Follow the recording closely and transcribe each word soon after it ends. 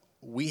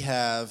we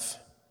have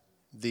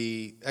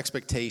the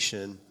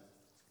expectation,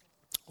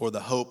 or the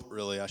hope,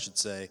 really, I should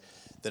say,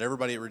 that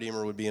everybody at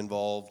Redeemer would be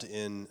involved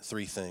in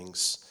three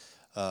things.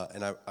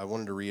 And I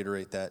wanted to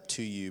reiterate that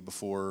to you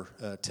before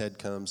Ted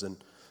comes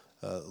and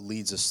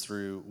leads us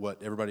through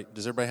what everybody...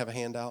 Does everybody have a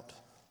handout,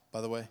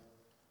 by the way?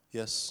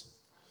 Yes?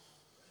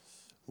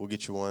 We'll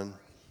get you one.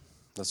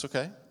 That's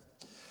okay.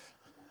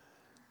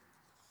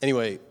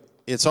 Anyway,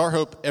 it's our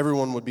hope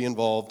everyone would be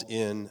involved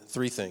in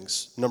three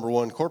things. Number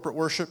one, corporate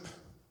worship,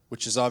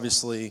 which is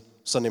obviously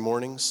Sunday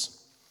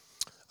mornings.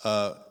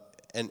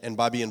 And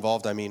by be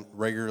involved, I mean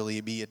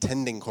regularly be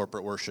attending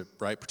corporate worship,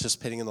 right?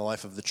 Participating in the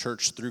life of the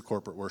church through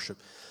corporate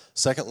worship.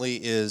 Secondly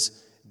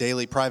is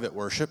daily private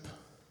worship,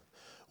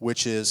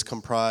 which is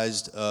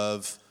comprised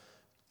of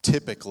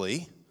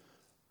typically,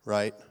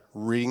 right,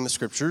 reading the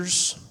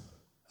scriptures,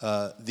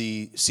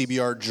 the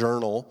CBR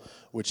journal,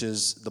 which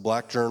is the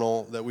black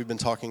journal that we've been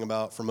talking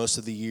about for most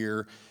of the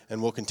year,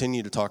 and we'll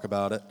continue to talk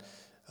about it.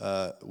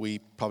 We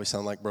probably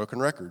sound like broken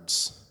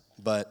records,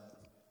 but,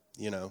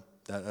 you know,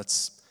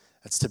 that's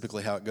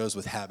typically how it goes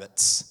with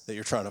habits that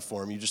you're trying to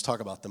form. You just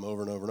talk about them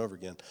over and over and over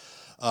again.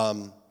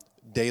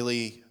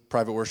 Daily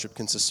private worship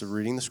consists of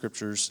reading the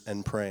scriptures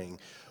and praying.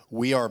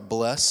 We are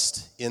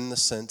blessed in the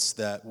sense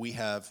that we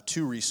have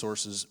two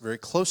resources very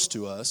close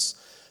to us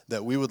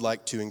that we would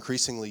like to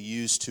increasingly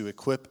use to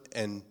equip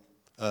and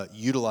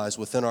utilize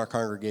within our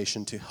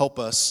congregation to help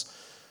us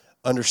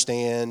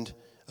understand,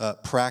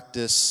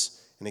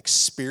 practice, and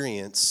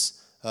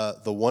experience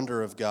the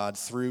wonder of God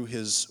through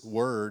His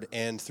Word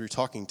and through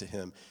talking to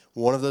Him.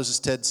 One of those is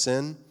Ted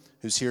Sinn,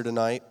 who's here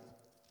tonight.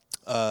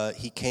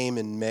 He came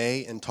in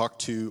May and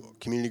talked to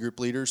community group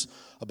leaders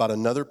about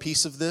another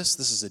piece of this.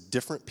 This is a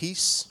different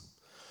piece.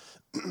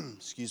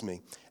 Excuse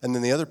me. And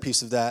then the other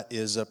piece of that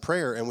is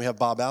prayer, and we have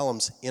Bob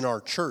Allums in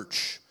our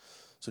church.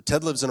 So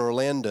Ted lives in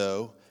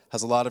Orlando,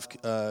 has a lot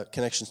of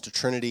connections to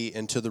Trinity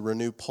and to the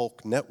Renew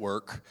Polk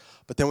network,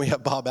 but then we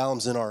have Bob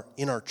Allums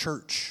in our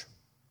church,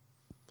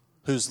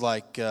 who's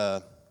like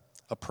a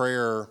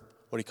prayer,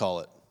 what do you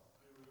call it?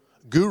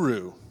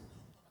 Guru,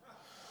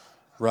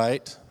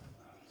 right?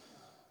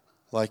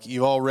 Like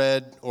you all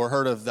read or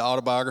heard of the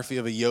autobiography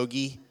of a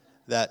yogi,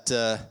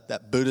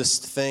 that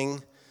Buddhist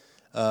thing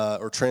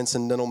or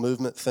transcendental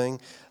movement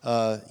thing.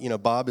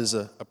 Bob is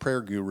a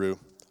prayer guru.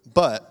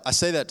 But I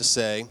say that to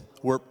say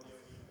we're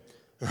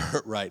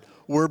right.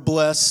 We're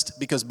blessed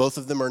because both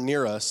of them are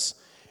near us,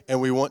 and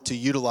we want to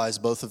utilize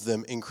both of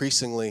them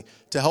increasingly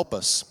to help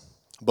us,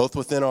 both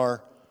within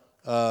our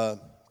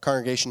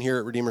congregation here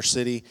at Redeemer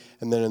City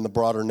and then in the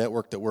broader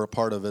network that we're a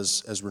part of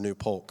as Renew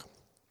Polk.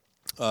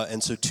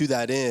 And so to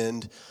that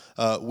end,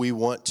 we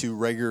want to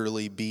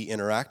regularly be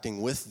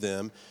interacting with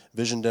them.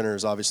 Vision Dinner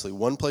is obviously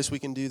one place we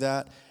can do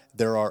that.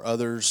 There are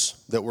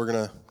others that we're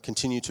going to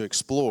continue to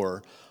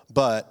explore,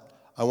 but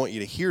I want you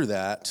to hear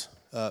that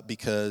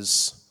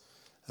because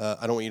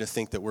I don't want you to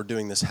think that we're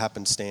doing this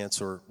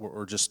happenstance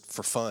or just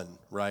for fun,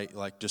 right?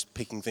 Like just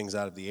picking things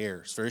out of the air.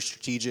 It's very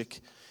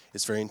strategic.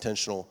 It's very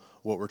intentional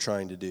what we're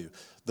trying to do.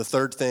 The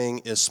third thing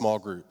is small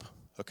group,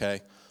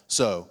 okay?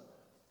 So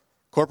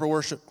corporate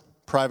worship,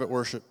 private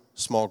worship,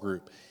 small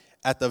group.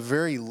 At the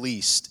very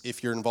least,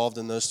 if you're involved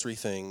in those three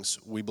things,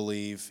 we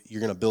believe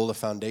you're going to build a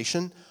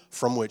foundation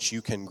from which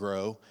you can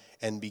grow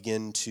and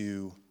begin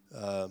to,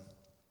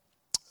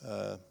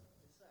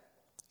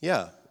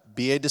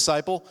 be a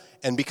disciple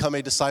and become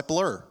a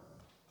discipler,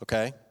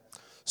 okay?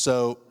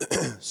 So,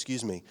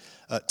 excuse me.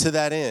 To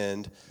that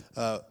end,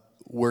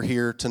 we're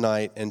here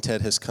tonight, and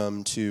Ted has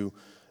come to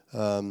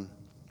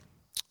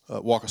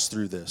walk us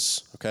through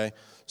this, okay?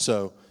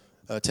 So,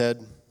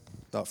 Ted,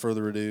 without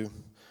further ado,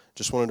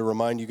 just wanted to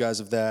remind you guys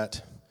of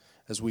that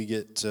as we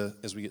get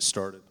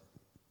started.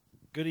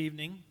 Good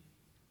evening.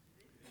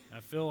 I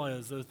feel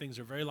as though things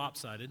are very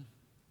lopsided.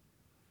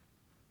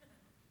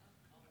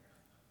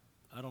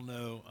 I don't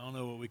know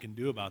what we can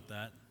do about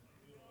that.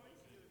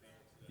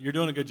 You're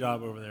doing a good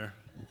job over there.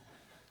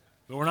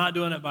 But we're not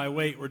doing it by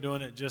weight, we're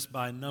doing it just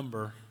by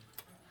number.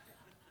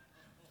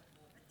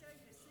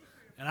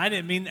 And I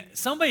didn't mean that.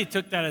 Somebody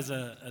took that as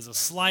a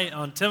slight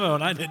on Timo,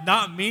 and I did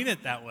not mean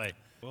it that way.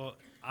 Well,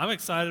 I'm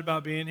excited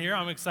about being here.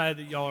 I'm excited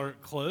that y'all are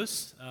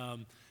close.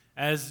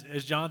 As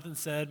Jonathan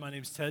said, my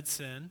name's Ted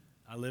Sinn.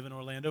 I live in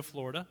Orlando,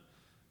 Florida.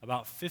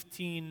 About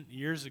 15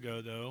 years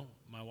ago, though,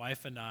 my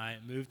wife and I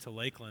moved to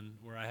Lakeland,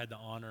 where I had the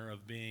honor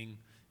of being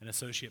an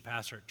associate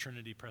pastor at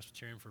Trinity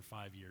Presbyterian for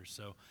 5 years.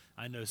 So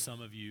I know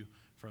some of you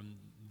from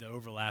the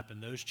overlap in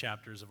those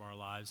chapters of our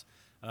lives.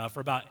 For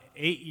about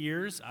 8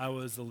 years, I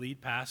was the lead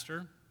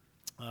pastor.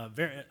 I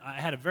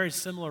had a very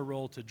similar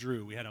role to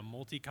Drew. We had a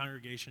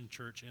multi-congregation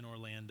church in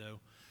Orlando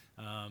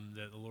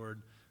that the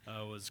Lord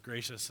was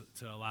gracious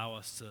to allow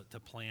us to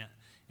plant.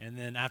 And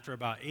then after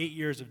about 8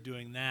 years of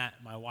doing that,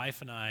 my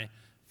wife and I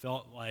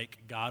felt like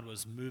God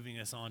was moving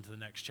us on to the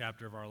next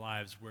chapter of our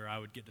lives, where I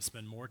would get to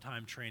spend more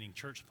time training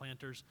church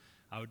planters.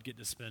 I would get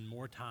to spend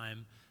more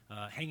time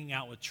hanging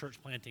out with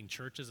church planting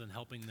churches and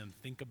helping them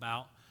think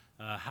about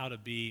how to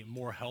be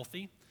more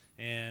healthy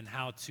and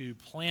how to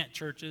plant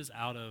churches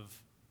out of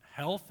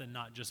health and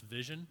not just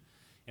vision.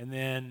 And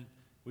then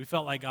we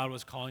felt like God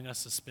was calling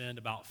us to spend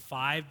about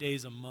 5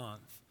 days a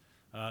month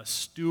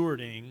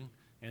stewarding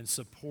and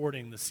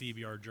supporting the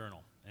CBR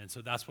Journal. And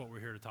so that's what we're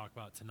here to talk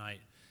about tonight,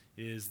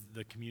 is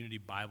the Community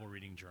Bible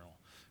Reading Journal.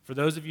 For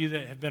those of you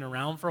that have been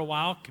around for a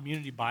while,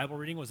 Community Bible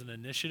Reading was an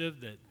initiative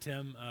that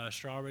Tim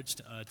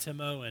Strawbridge,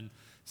 Timo, and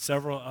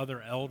several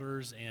other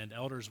elders and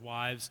elders'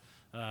 wives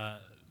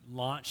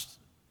launched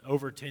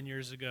over 10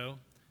 years ago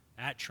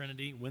at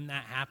Trinity. When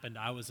that happened,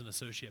 I was an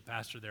associate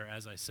pastor there,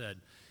 as I said.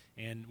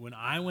 And when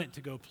I went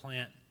to go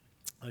plant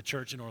a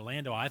church in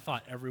Orlando, I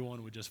thought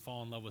everyone would just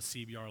fall in love with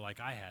CBR like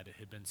I had. It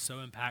had been so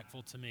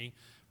impactful to me,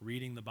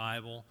 reading the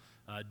Bible,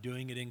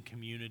 doing it in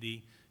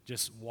community,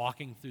 just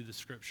walking through the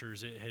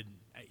scriptures. It had,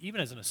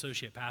 even as an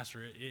associate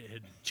pastor, it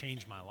had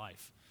changed my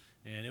life,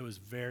 and it was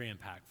very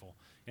impactful.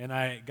 And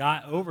I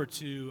got over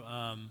to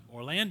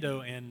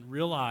Orlando and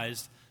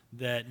realized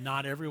that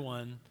not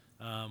everyone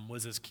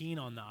was as keen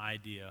on the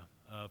idea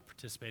of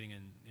participating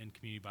in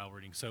community Bible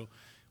reading. So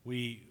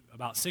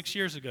about 6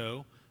 years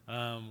ago,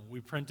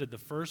 we printed the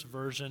first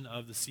version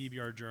of the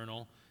CBR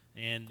Journal,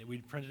 and we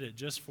printed it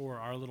just for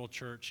our little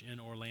church in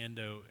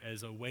Orlando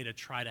as a way to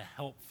try to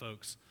help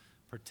folks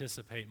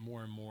participate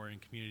more and more in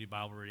community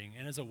Bible reading,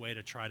 and as a way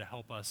to try to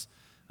help us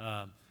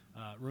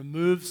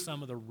remove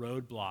some of the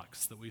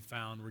roadblocks that we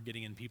found were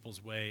getting in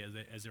people's way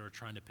as they were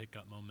trying to pick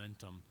up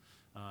momentum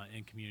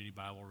in community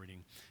Bible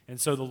reading. And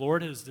so the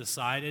Lord has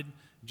decided,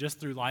 just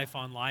through Life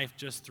on Life,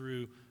 just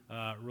through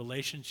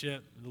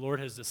relationship, the Lord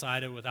has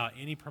decided, without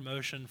any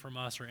promotion from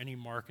us or any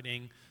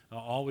marketing,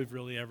 all we've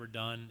really ever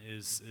done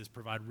is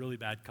provide really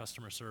bad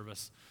customer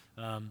service.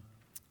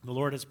 The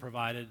Lord has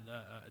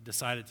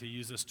decided to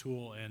use this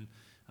tool, and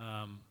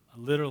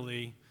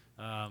literally,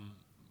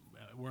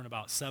 we're in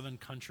about 7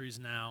 countries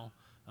now.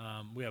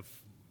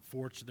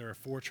 There are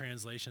 4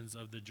 translations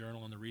of the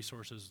journal and the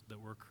resources that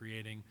we're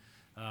creating.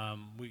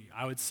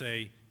 I would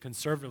say,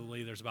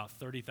 conservatively, there's about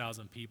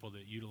 30,000 people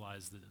that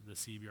utilize the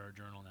CBR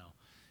Journal now.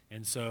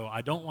 And so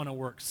I don't want to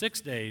work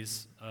 6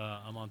 days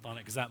a month on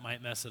it, because that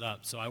might mess it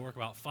up. So I work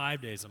about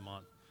 5 days a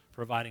month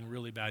providing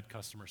really bad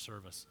customer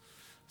service.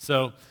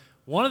 So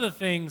one of the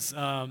things,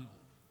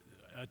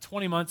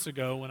 20 months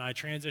ago when I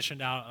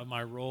transitioned out of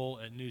my role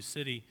at New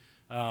City,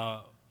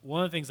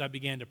 one of the things I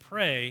began to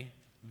pray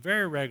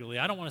very regularly,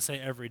 I don't want to say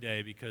every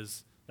day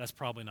because that's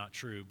probably not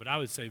true, but I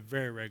would say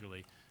very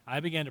regularly,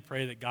 I began to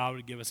pray that God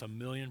would give us 1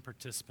 million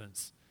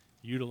participants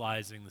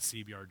utilizing the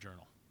CBR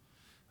Journal.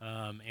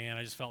 And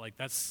I just felt like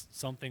that's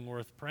something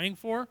worth praying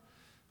for.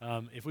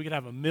 If we could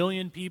have 1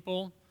 million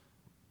people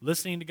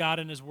listening to God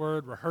and His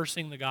Word,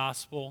 rehearsing the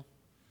gospel,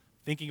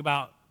 thinking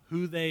about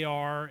who they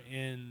are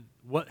and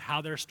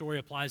how their story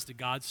applies to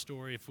God's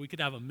story, if we could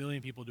have 1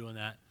 million people doing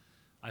that,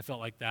 I felt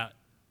like that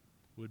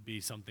would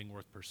be something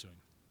worth pursuing.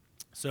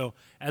 So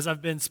as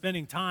I've been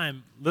spending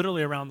time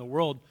literally around the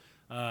world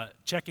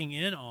checking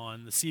in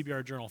on the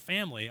CBR Journal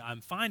family, I'm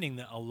finding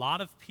that a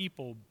lot of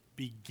people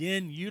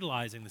begin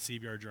utilizing the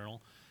CBR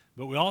Journal,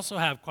 but we also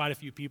have quite a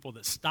few people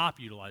that stop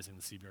utilizing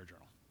the CBR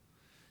Journal.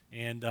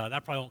 And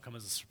that probably won't come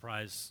as a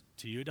surprise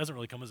to you. It doesn't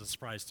really come as a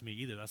surprise to me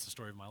either. That's the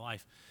story of my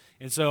life.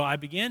 And so I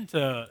began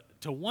to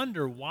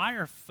wonder, why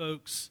are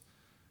folks,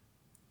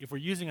 if we're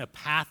using a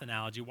path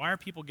analogy, why are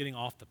people getting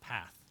off the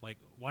path? Like,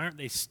 why aren't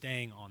they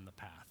staying on the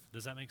path?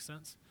 Does that make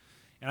sense?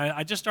 And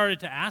I just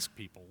started to ask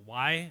people,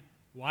 why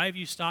have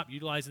you stopped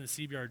utilizing the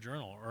CBR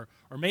Journal?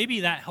 Or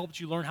maybe that helped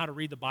you learn how to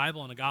read the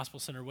Bible in a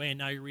gospel-centered way, and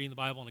now you're reading the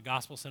Bible in a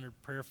gospel-centered,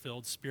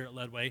 prayer-filled,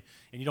 spirit-led way,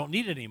 and you don't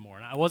need it anymore.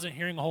 And I wasn't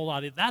hearing a whole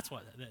lot of not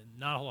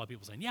a whole lot of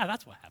people saying, yeah,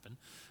 that's what happened.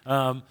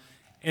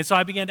 And so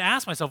I began to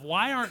ask myself,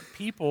 why aren't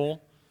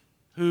people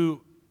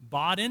who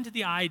bought into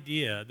the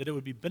idea that it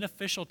would be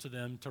beneficial to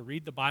them to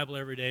read the Bible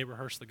every day,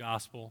 rehearse the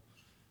gospel,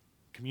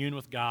 commune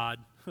with God,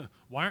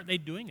 why aren't they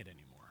doing it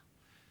anymore?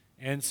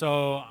 And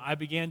so I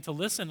began to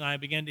listen, and I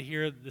began to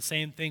hear the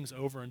same things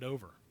over and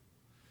over.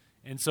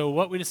 And so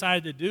what we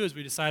decided to do is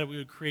we decided we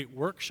would create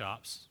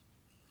workshops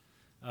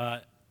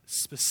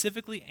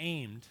specifically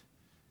aimed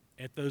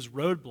at those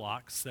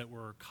roadblocks that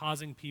were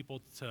causing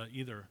people to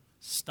either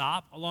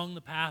stop along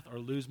the path or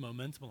lose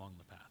momentum along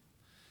the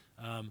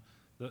path.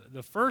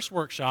 The first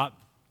workshop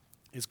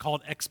is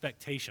called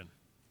Expectation.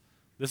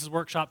 This is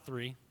workshop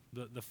 3.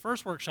 The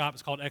first workshop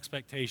is called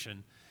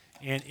Expectation,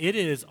 and it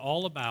is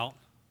all about,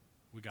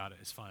 we got it,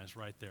 it's fine, it's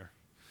right there.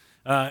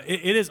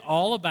 It is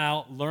all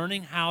about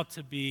learning how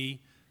to be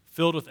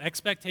filled with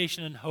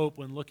expectation and hope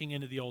when looking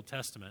into the Old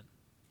Testament,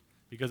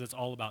 because it's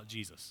all about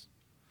Jesus.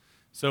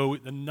 So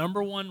the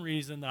number one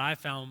reason that I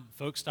found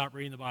folks stopped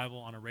reading the Bible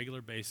on a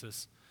regular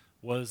basis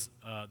was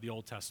the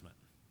Old Testament.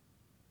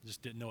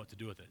 Just didn't know what to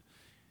do with it.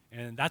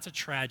 And that's a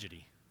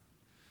tragedy,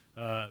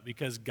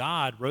 because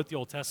God wrote the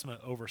Old Testament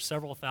over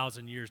several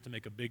thousand years to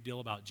make a big deal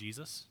about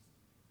Jesus.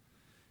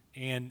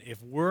 And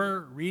if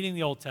we're reading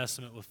the Old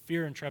Testament with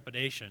fear and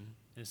trepidation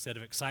instead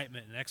of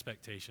excitement and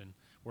expectation,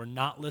 we're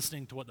not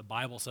listening to what the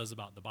Bible says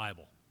about the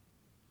Bible,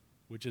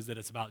 which is that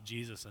it's about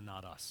Jesus and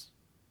not us.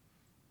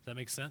 Does that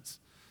make sense?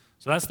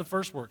 So that's the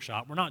first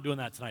workshop. We're not doing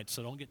that tonight,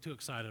 so don't get too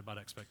excited about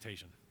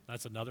expectation.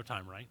 That's another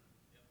time, right?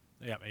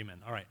 Yep, amen.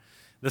 All right.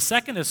 The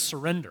second is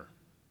surrender.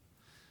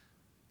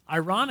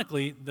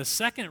 Ironically, the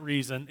second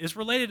reason is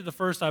related to the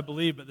first, I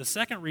believe, but the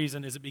second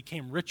reason is it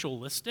became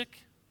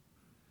ritualistic.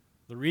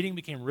 The reading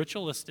became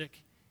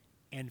ritualistic,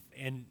 and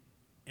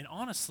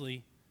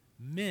honestly,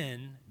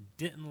 men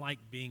didn't like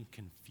being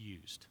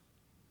confused.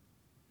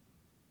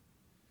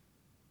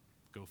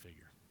 Go figure.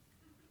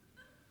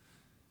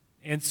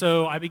 And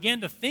so I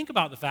began to think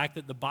about the fact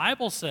that the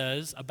Bible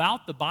says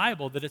about the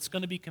Bible that it's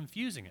going to be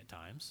confusing at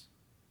times.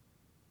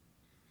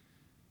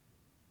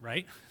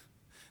 Right?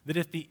 That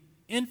if the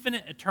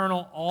infinite,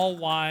 eternal,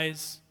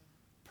 all-wise,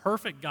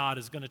 perfect God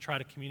is going to try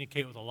to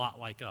communicate with a lot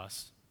like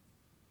us,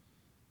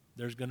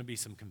 there's going to be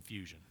some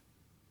confusion.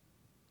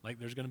 Like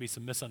there's going to be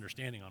some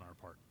misunderstanding on our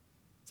part.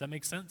 Does that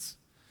make sense?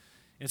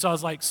 And so I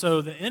was like,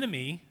 so the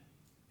enemy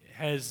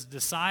has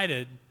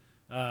decided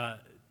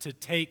to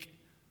take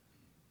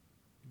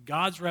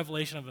God's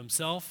revelation of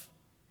himself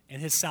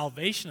and his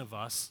salvation of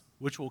us,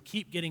 which will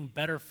keep getting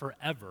better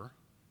forever.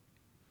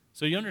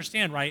 So you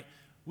understand, right?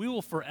 We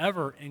will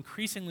forever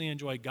increasingly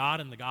enjoy God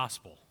and the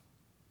gospel.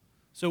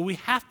 So we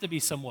have to be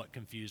somewhat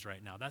confused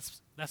right now.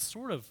 That's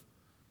part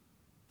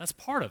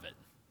of it.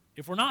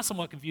 If we're not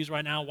somewhat confused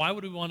right now, why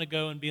would we want to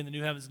go and be in the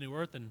new heavens and new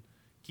earth and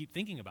keep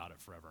thinking about it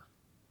forever?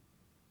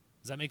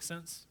 Does that make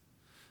sense?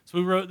 So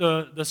we wrote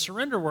the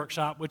surrender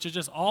workshop, which is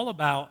just all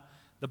about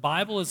the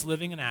Bible is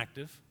living and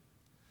active,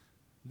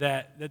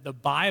 that the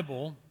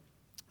Bible,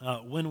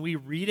 when we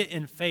read it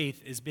in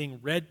faith, is being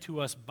read to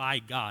us by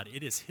God.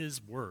 It is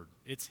his word.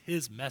 It's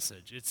his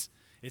message.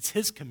 It's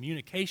his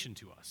communication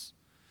to us.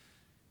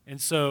 And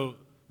so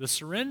the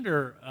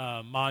surrender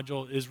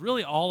module is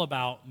really all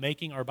about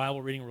making our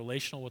Bible reading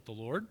relational with the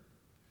Lord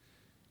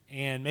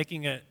and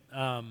making it,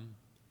 I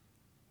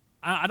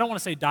don't want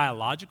to say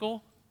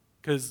dialogical,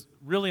 because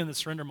really in the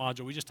surrender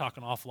module, we just talk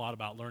an awful lot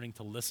about learning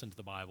to listen to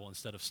the Bible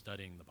instead of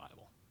studying the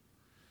Bible.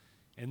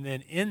 And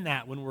then in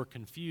that, when we're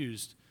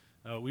confused,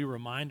 we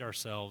remind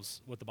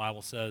ourselves what the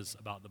Bible says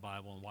about the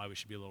Bible and why we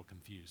should be a little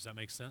confused. Does that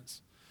make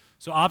sense?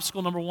 So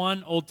obstacle number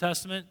 1, Old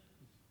Testament,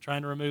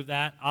 trying to remove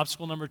that.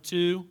 Obstacle number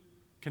 2,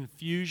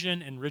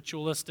 confusion and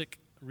ritualistic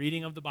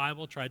reading of the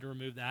Bible, tried to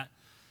remove that.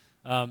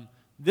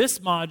 This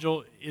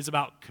module is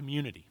about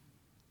community.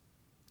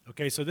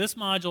 Okay, so this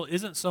module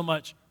isn't so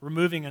much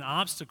removing an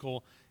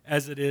obstacle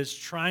as it is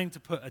trying to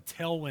put a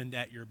tailwind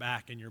at your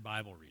back in your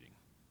Bible reading.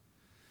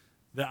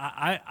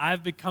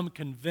 I've become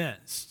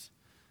convinced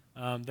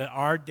that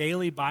our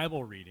daily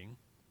Bible reading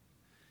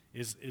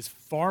is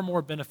far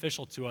more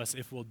beneficial to us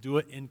if we'll do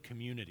it in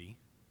community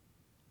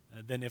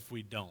than if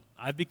we don't.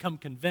 I've become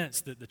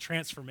convinced that the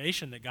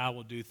transformation that God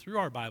will do through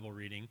our Bible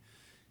reading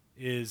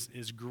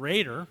is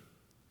greater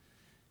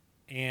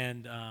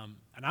and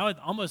I would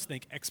almost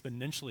think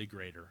exponentially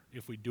greater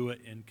if we do it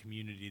in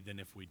community than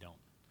if we don't.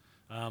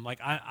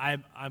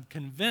 I'm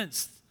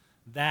convinced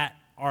that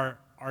our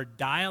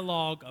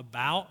dialogue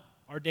about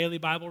our daily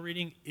Bible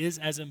reading is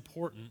as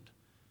important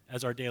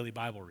as our daily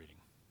Bible reading.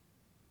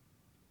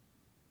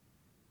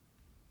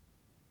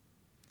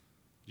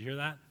 Did you hear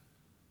that?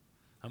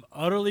 I'm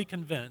utterly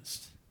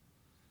convinced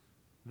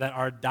that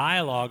our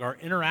dialogue, our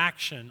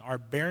interaction, our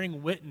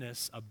bearing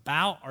witness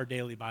about our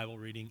daily Bible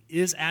reading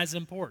is as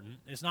important.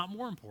 It's not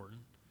more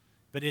important,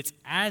 but it's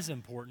as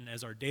important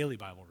as our daily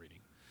Bible reading.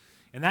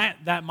 And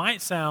that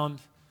might sound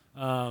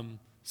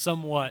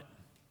somewhat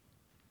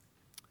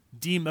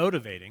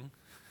demotivating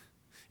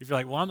if you're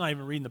like, well, I'm not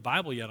even reading the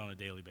Bible yet on a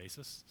daily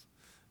basis.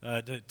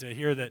 To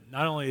hear that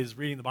not only is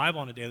reading the Bible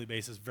on a daily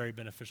basis very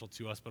beneficial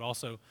to us, but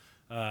also,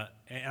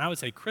 and I would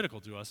say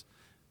critical to us,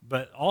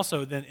 but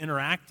also then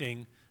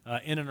interacting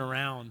in and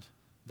around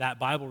that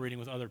Bible reading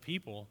with other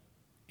people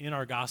in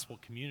our gospel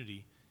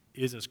community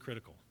is as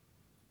critical,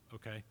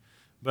 okay?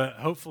 But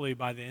hopefully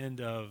by the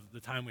end of the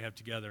time we have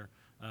together,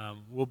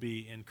 we'll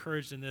be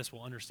encouraged in this.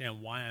 We'll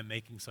understand why I'm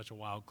making such a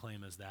wild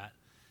claim as that.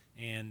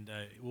 And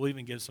we'll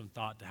even give some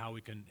thought to how we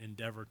can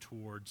endeavor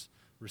towards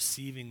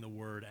receiving the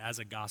word as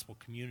a gospel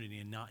community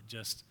and not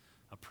just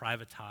a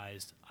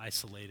privatized,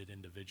 isolated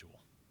individual.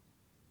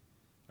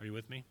 Are you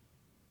with me?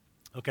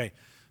 Okay,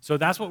 so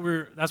that's what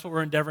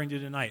we're endeavoring to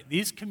do tonight.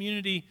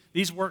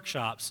 These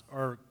workshops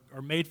are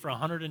made for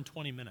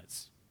 120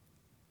 minutes.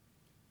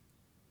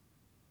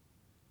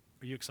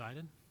 Are you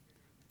excited?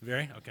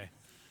 Very? Okay.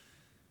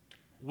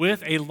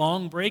 With a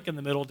long break in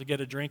the middle to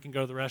get a drink and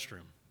go to the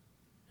restroom.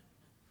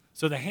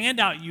 So the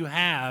handout you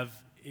have,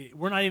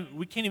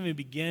 we can't even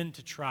begin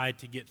to try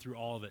to get through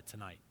all of it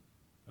tonight.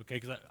 Okay,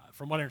 because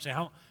from what I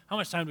understand, how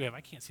much time do we have? I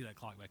can't see that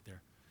clock back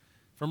there.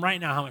 From right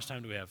now, how much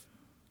time do we have?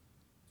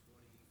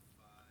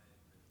 25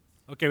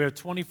 minutes. Okay, we have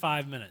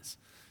 25 minutes.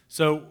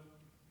 So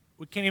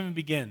we can't even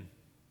begin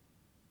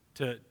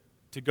to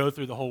go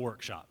through the whole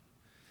workshop.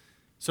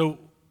 So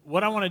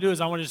what I want to do is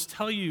I want to just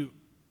tell you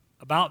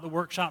about the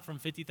workshop from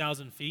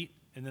 50,000 feet,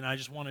 and then I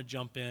just want to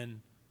jump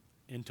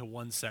into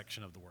one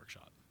section of the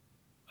workshop,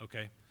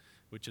 okay,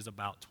 which is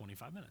about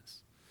 25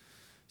 minutes.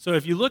 So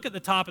if you look at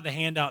the top of the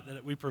handout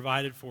that we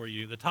provided for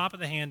you, the top of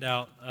the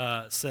handout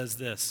says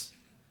this.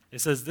 It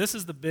says, this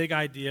is the big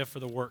idea for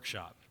the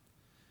workshop.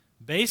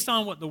 Based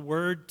on what the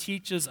Word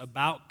teaches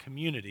about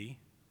community,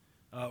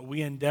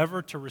 we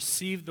endeavor to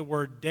receive the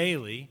Word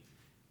daily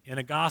in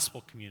a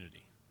gospel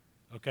community.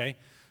 Okay?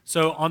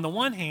 So on the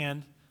one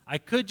hand, I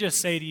could just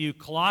say to you,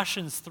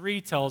 Colossians 3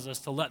 tells us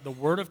to let the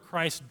Word of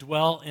Christ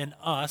dwell in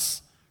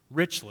us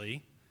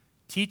richly,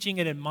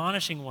 teaching and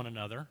admonishing one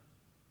another,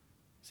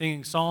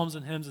 singing psalms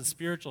and hymns and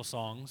spiritual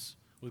songs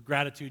with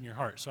gratitude in your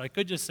heart. So I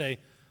could just say,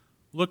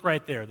 look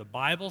right there. The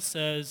Bible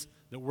says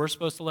that we're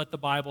supposed to let the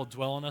Bible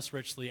dwell in us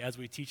richly as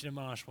we teach and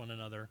admonish one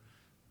another.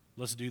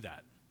 Let's do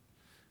that.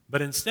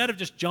 But instead of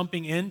just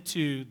jumping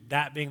into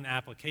that being the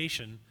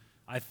application,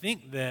 I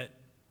think that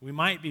we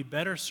might be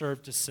better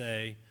served to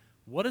say,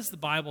 what does the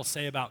Bible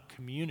say about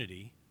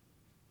community,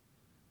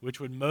 which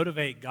would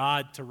motivate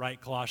God to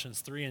write Colossians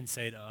 3 and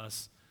say to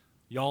us,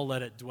 y'all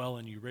let it dwell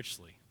in you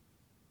richly.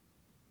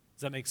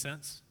 Does that make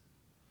sense?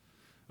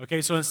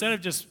 Okay, so instead of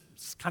just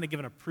kind of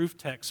giving a proof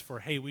text for,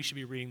 hey, we should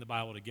be reading the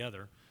Bible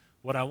together,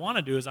 what I want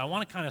to do is I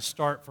want to kind of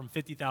start from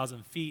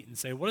 50,000 feet and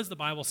say, what does the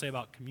Bible say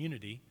about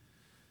community,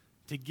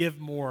 to give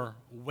more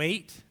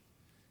weight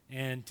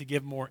and to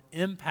give more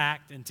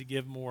impact and to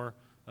give more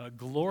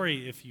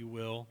glory, if you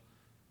will,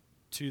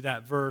 to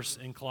that verse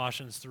in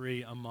Colossians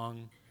 3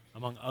 among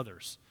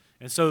others.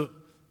 And so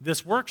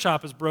this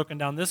workshop is broken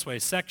down this way.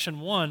 Section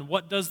 1,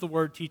 what does the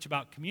Word teach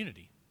about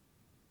community?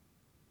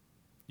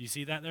 You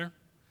see that there?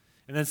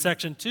 And then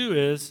section 2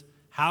 is,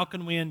 how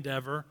can we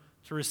endeavor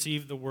to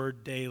receive the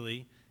Word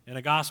daily in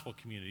a gospel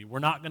community? We're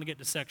not going to get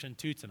to section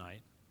 2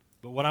 tonight,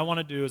 but what I want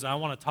to do is I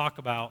want to talk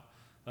about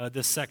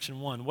this section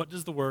 1. What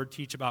does the Word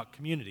teach about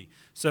community?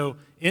 So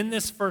in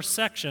this first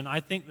section, I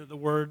think that the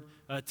Word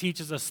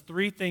teaches us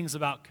 3 things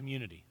about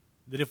community.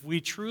 That if we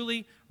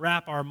truly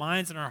wrap our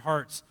minds and our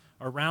hearts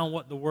around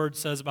what the Word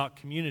says about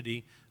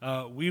community,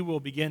 we will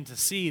begin to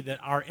see that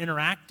our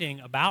interacting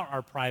about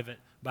our private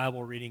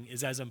Bible reading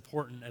is as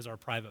important as our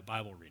private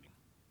Bible reading.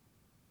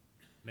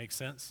 Make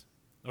sense?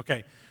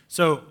 Okay,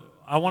 so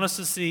I want us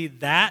to see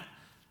that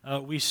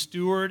we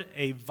steward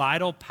a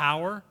vital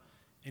power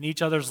in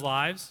each other's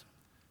lives.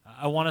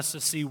 I want us to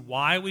see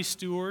why we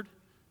steward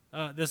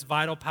this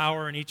vital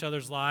power in each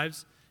other's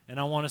lives, and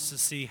I want us to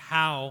see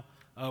how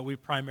we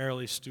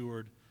primarily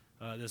steward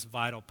this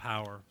vital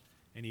power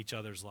in each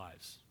other's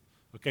lives.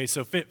 Okay,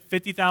 so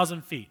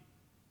 50,000 feet.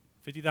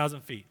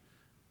 50,000 feet.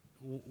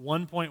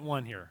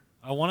 1.1 here.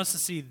 I want us to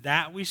see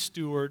that we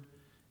steward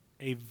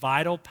a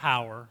vital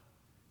power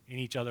in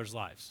each other's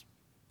lives.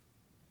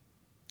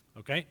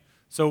 Okay?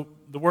 So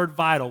the word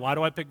vital, why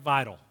do I pick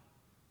vital?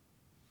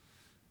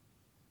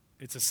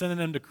 It's a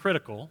synonym to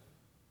critical,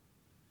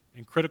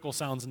 and critical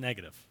sounds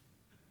negative.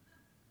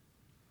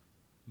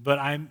 But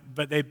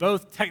they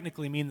both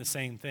technically mean the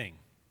same thing.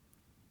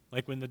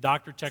 Like when the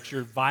doctor checks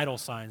your vital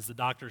signs, the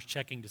doctor's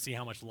checking to see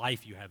how much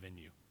life you have in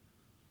you.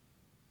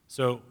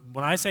 So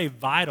when I say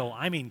vital,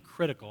 I mean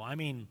critical. I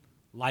mean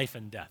life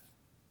and death.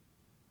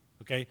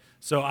 Okay?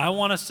 So I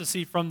want us to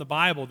see from the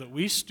Bible that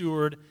we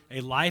steward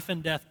a life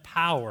and death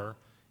power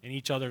in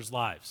each other's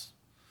lives.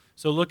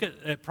 So look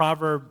at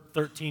Proverb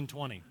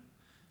 13:20.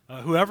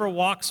 Whoever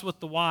walks with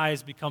the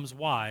wise becomes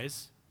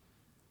wise,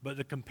 but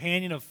the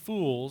companion of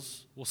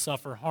fools will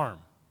suffer harm.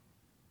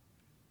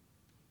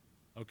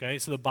 Okay,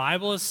 so the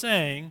Bible is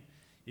saying,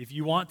 if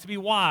you want to be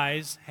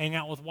wise, hang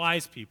out with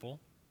wise people.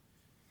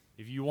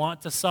 If you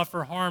want to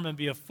suffer harm and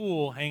be a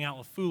fool, hang out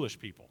with foolish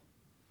people.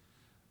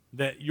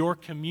 That your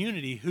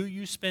community, who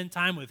you spend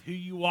time with, who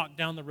you walk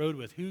down the road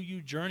with, who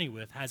you journey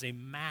with, has a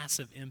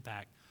massive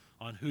impact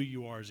on who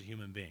you are as a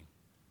human being.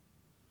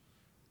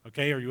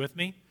 Okay, are you with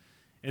me?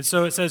 And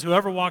so it says,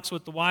 whoever walks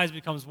with the wise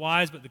becomes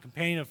wise, but the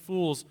companion of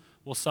fools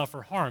will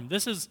suffer harm.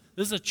 This is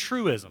a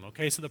truism,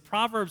 okay? So the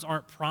Proverbs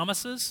aren't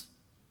promises,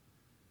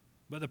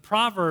 but the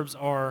Proverbs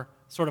are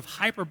sort of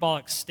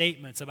hyperbolic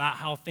statements about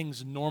how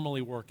things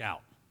normally work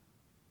out.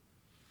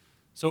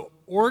 So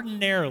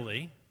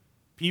ordinarily,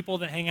 people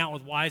that hang out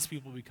with wise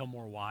people become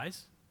more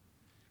wise,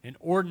 and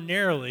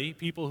ordinarily,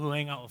 people who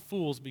hang out with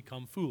fools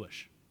become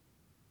foolish.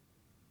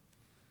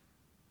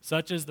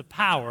 Such is the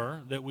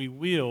power that we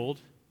wield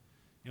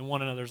in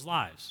one another's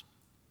lives.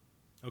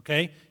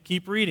 Okay?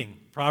 Keep reading.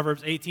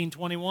 Proverbs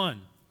 18:21.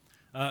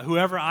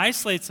 Whoever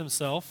isolates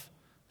himself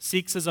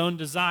seeks his own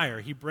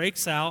desire. He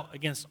breaks out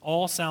against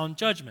all sound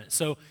judgment.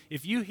 So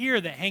if you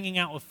hear that hanging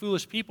out with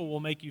foolish people will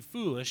make you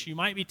foolish, you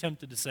might be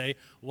tempted to say,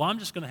 well, I'm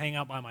just going to hang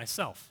out by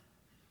myself.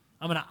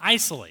 I'm going to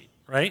isolate,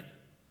 right?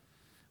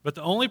 But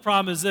the only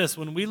problem is this.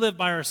 When we live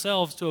by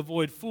ourselves to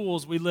avoid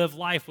fools, we live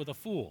life with a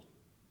fool.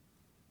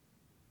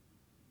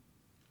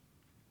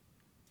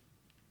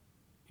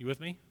 You with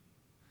me?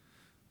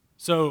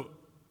 So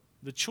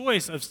the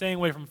choice of staying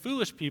away from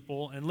foolish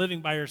people and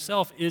living by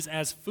yourself is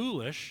as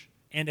foolish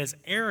and as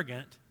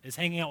arrogant as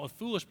hanging out with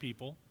foolish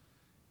people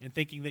and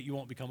thinking that you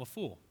won't become a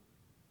fool.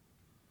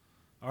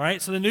 All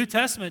right, so the New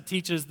Testament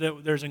teaches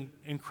that there's an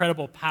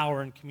incredible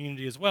power in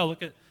community as well.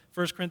 Look at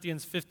 1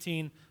 Corinthians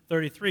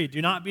 15:33. Do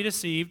not be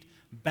deceived.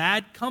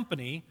 bad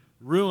company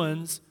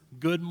ruins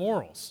good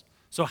morals.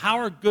 So how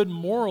are good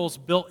morals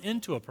built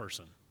into a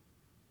person?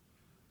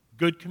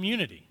 Good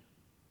community.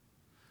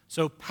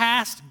 So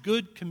past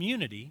good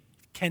community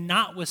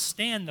cannot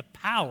withstand the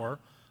power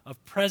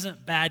of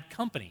present bad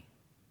company.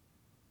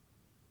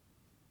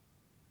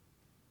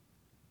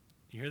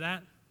 You hear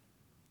that?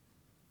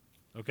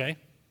 Okay.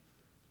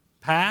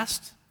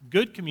 Past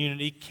good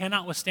community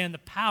cannot withstand the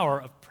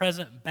power of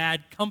present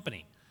bad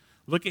company.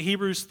 Look at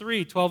Hebrews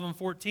 3:12 and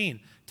 14.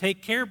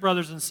 Take care,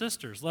 brothers and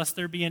sisters, lest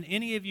there be in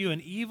any of you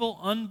an evil,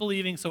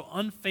 unbelieving, so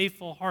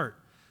unfaithful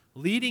heart,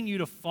 leading you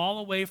to fall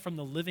away from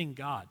the living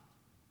God.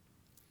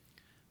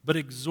 But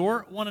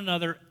exhort one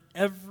another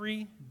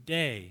every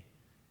day,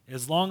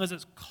 as long as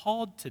it's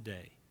called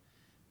today,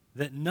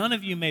 that none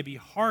of you may be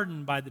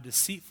hardened by the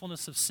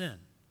deceitfulness of sin.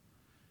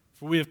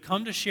 For we have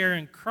come to share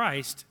in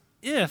Christ,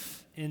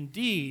 if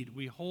indeed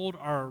we hold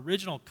our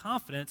original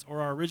confidence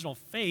or our original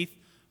faith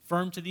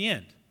firm to the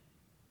end.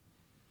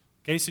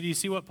 Okay, so do you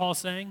see what Paul's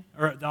saying,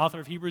 or the author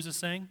of Hebrews is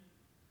saying?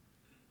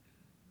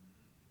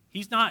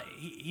 He's not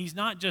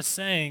just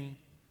saying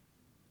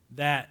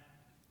that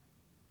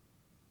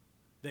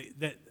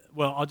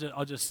well,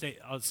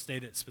 I'll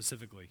state it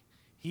specifically.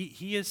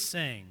 He is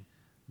saying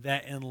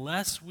that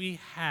unless we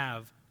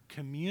have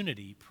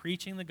community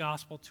preaching the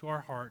gospel to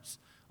our hearts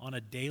on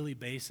a daily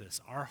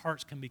basis, our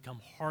hearts can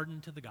become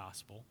hardened to the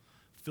gospel,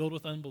 filled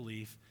with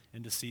unbelief,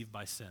 and deceived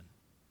by sin.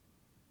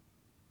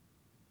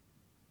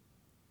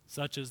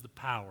 Such is the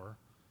power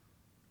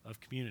of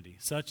community.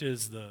 Such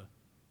is the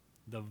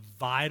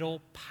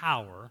vital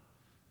power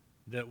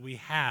that we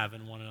have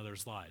in one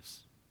another's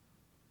lives.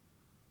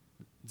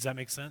 Does that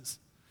make sense?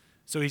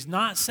 So he's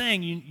not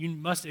saying you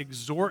must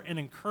exhort and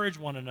encourage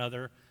one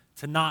another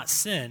to not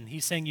sin.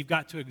 He's saying you've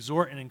got to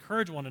exhort and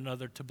encourage one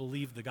another to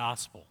believe the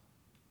gospel.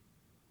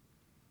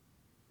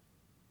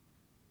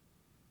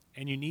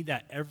 And you need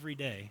that every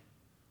day.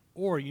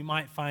 Or you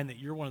might find that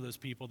you're one of those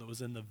people that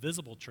was in the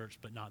visible church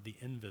but not the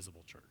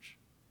invisible church.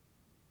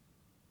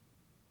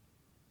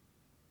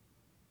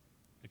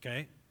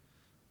 Okay?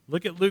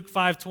 Look at Luke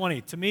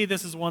 5:20. To me,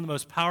 this is one of the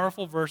most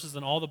powerful verses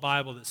in all the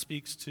Bible that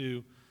speaks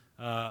to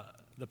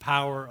the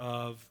power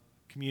of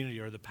community,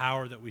 or the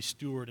power that we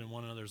steward in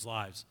one another's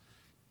lives.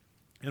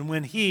 And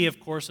when he, of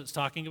course, it's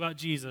talking about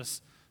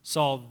Jesus,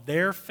 saw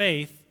their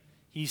faith,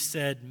 he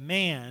said,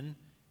 "Man,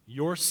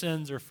 your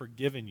sins are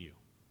forgiven you."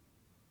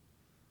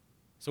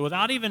 So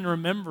without even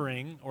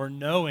remembering or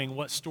knowing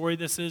what story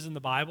this is in the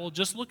Bible,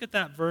 just look at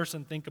that verse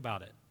and think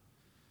about it.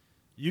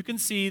 You can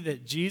see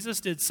that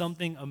Jesus did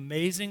something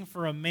amazing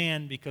for a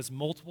man because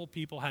multiple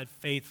people had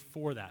faith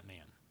for that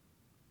man.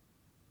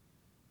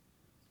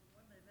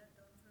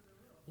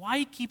 Why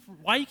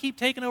you keep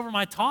taking over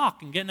my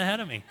talk and getting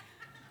ahead of me?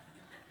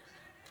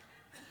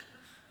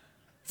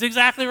 It's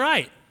exactly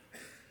right.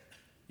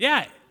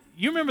 Yeah,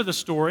 you remember the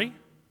story.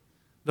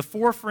 The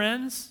 4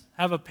 friends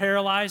have a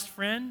paralyzed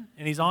friend,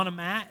 and he's on a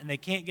mat, and they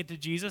can't get to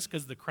Jesus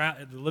because the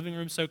living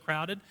room's so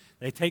crowded.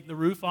 They take the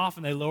roof off,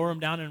 and they lower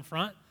him down in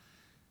front.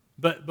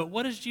 But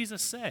what does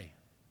Jesus say?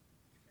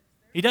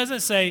 He doesn't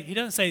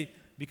say,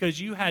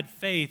 because you had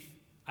faith,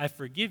 I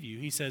forgive you.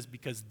 He says,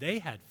 because they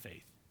had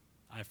faith,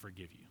 I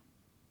forgive you.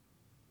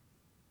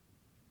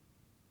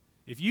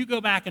 If you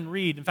go back and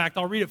read, in fact,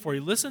 I'll read it for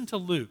you. Listen to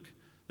Luke.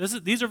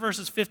 These are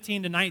verses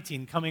 15 to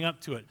 19 coming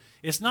up to it.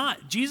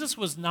 Jesus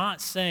was not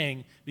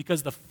saying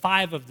because the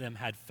 5 of them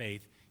had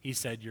faith, he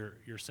said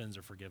your sins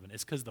are forgiven.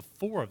 It's because the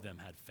 4 of them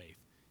had faith,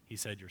 he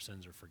said your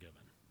sins are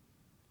forgiven.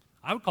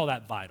 I would call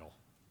that vital.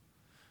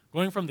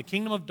 Going from the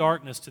kingdom of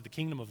darkness to the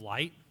kingdom of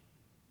light,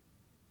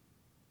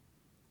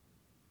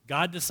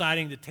 God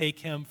deciding to take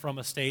him from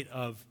a state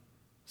of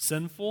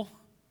sinful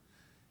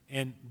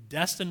and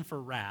destined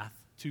for wrath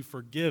to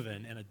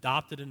forgiven and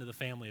adopted into the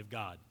family of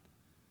God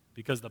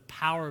because of the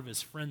power of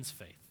his friend's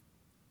faith.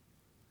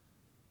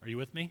 Are you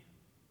with me?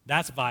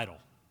 That's vital.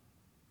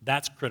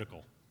 That's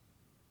critical.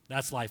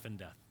 That's life and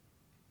death.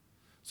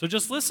 So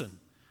just listen.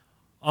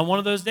 On one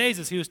of those days,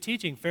 as he was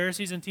teaching,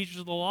 Pharisees and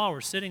teachers of the law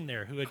were sitting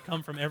there who had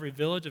come from every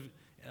village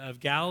of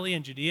Galilee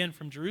and Judea and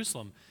from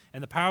Jerusalem.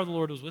 And the power of the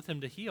Lord was with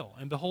him to heal.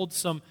 And behold,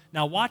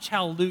 now watch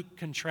how Luke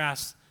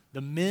contrasts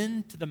the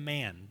men to the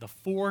man, the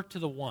 4 to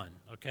the 1,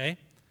 okay?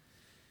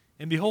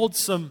 And behold,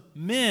 some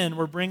men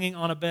were bringing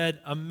on a bed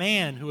a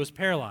man who was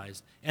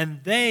paralyzed,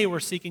 and they were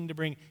seeking to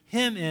bring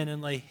him in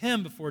and lay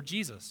him before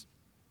Jesus.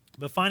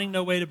 But finding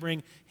no way to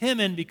bring him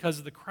in because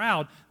of the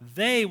crowd,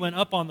 they went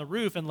up on the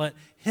roof and let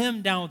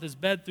him down with his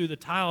bed through the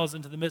tiles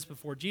into the midst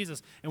before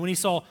Jesus. And when he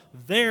saw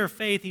their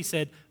faith, he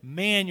said,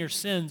 "Man, your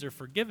sins are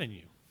forgiven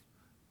you."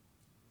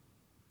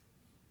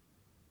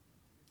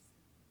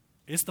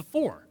 It's the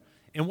 4.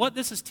 And what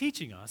this is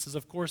teaching us is,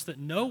 of course, that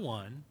no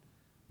one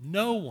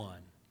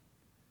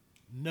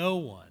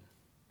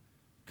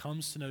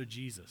comes to know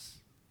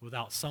Jesus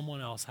without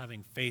someone else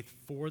having faith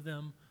for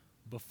them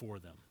before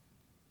them.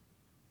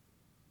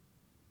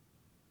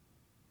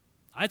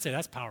 I'd say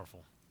that's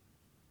powerful.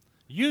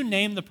 You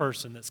name the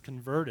person that's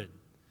converted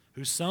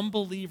who some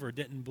believer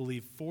didn't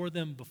believe for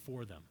them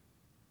before them.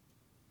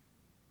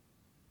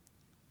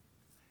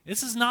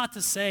 This is not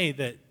to say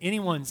that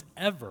anyone's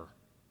ever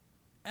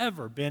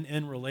been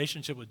in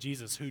relationship with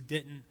Jesus who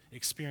didn't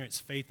experience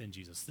faith in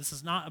Jesus. This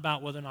is not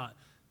about whether or not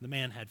the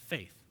man had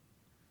faith.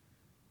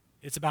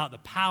 It's about the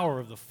power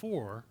of the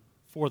for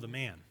the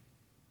man.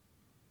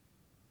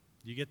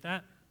 Do you get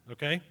that?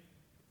 Okay?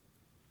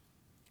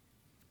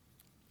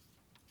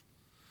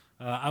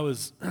 I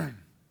was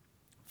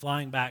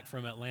flying back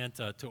from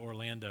Atlanta to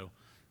Orlando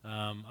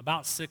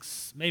about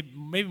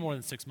maybe more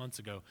than 6 months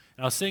ago.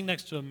 And I was sitting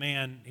next to a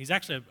man. He's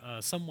actually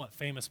a somewhat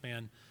famous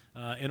man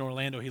in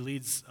Orlando. He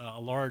leads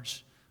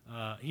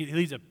he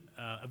leads a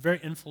very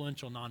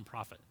influential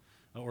nonprofit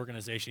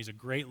organization. He's a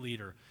great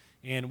leader.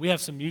 And we have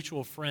some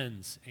mutual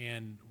friends,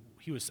 and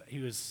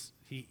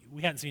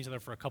we hadn't seen each other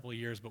for a couple of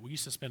years, but we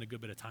used to spend a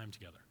good bit of time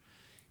together.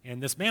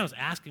 And this man was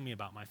asking me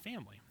about my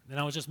family. And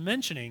I was just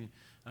mentioning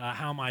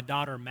how my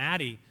daughter,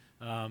 Maddie,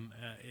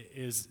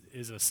 is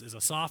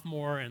a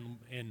sophomore,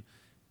 and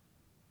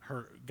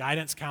her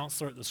guidance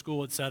counselor at the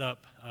school had set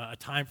up a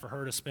time for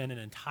her to spend an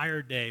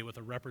entire day with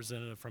a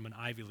representative from an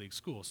Ivy League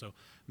school. So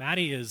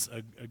Maddie is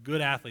a good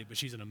athlete, but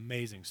she's an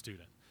amazing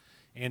student.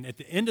 And at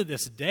the end of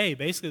this day,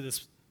 basically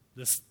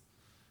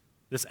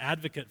this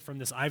advocate from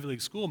this Ivy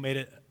League school made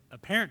it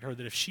apparent to her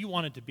that if she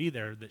wanted to be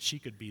there, that she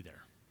could be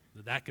there,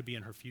 that could be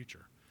in her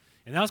future.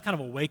 And that was kind of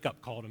a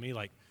wake-up call to me,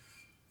 like,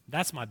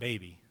 that's my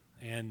baby.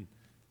 And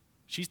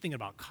she's thinking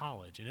about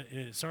college. And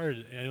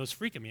it was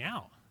freaking me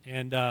out.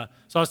 And so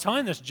I was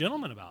telling this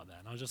gentleman about that.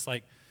 And I was just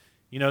like,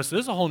 so this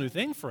is a whole new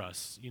thing for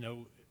us.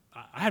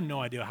 I have no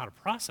idea how to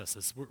process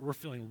this. We're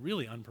feeling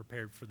really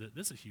unprepared for this.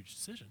 This is a huge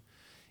decision.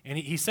 And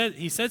he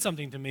said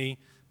something to me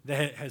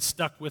that has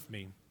stuck with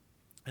me.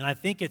 And I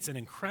think it's an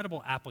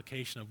incredible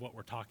application of what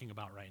we're talking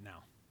about right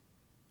now.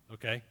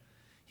 Okay?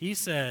 He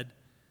said,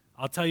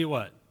 I'll tell you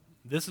what,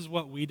 this is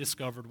what we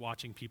discovered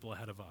watching people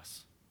ahead of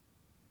us.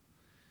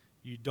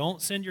 You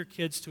don't send your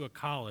kids to a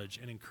college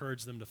and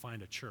encourage them to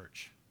find a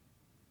church.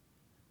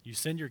 You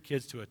send your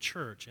kids to a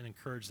church and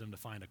encourage them to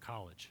find a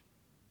college.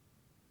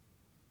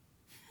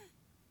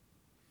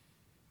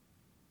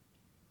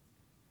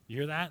 You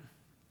hear that?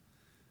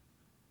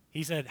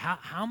 He said,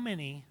 how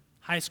many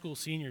high school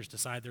seniors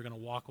decide they're going to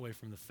walk away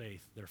from the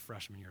faith their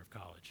freshman year of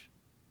college?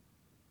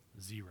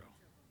 0.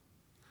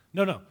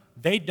 No.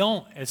 They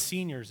don't, as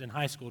seniors in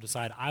high school,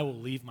 decide, I will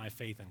leave my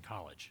faith in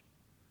college.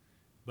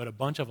 But a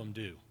bunch of them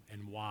do.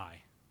 And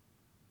why?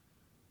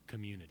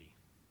 Community.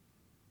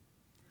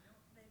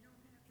 They don't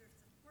have their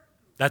support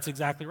group. That's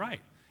exactly right.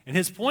 And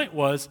his point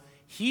was,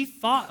 he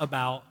thought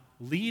about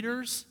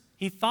leaders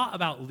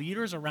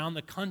around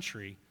the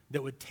country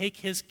that would take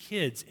his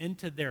kids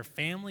into their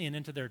family and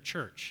into their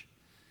church.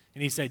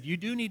 And he said, you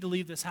do need to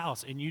leave this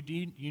house, and you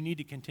need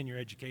to continue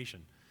your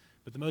education.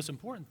 But the most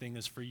important thing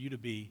is for you to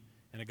be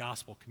in a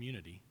gospel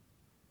community.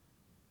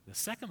 The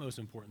second most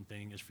important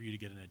thing is for you to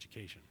get an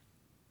education.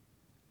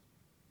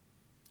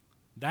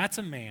 That's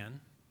a man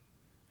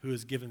who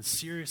has given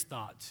serious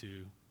thought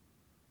to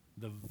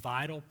the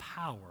vital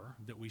power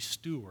that we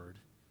steward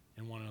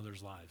in one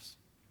another's lives.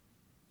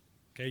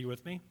 Okay, you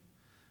with me?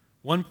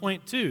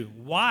 1.2,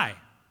 why?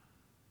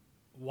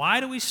 Why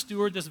do we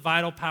steward this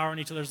vital power in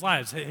each other's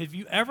lives? Have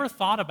you ever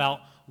thought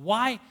about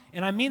why,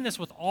 and I mean this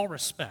with all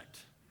respect,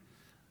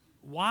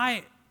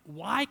 why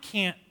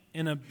can't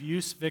an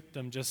abuse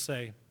victim just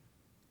say,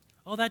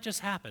 oh, that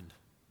just happened.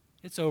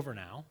 It's over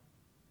now.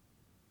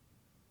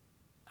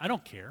 I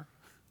don't care.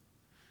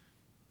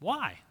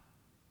 Why?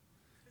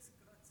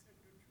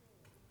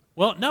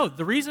 Well, no,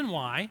 the reason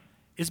why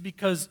is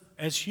because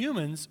as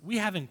humans, we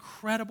have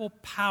incredible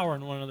power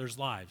in one another's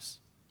lives.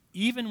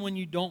 Even when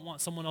you don't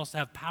want someone else to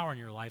have power in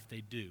your life,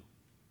 they do.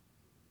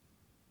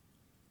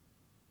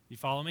 You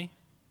follow me?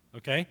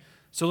 Okay?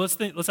 So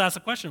let's ask the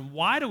question,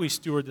 why do we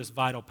steward this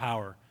vital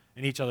power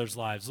in each other's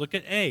lives? Look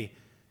at A.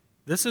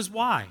 This is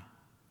why.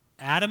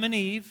 Adam and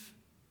Eve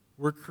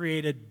were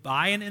created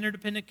by an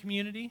interdependent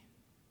community,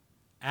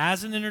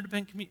 as an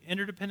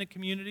interdependent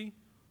community,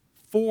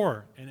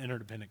 for an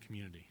interdependent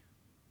community.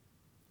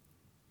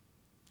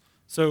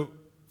 So,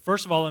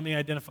 first of all,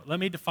 let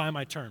me define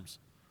my terms.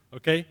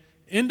 Okay?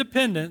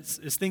 Independence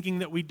is thinking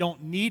that we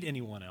don't need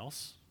anyone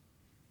else.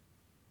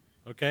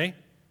 Okay?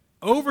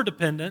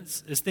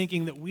 Overdependence is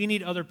thinking that we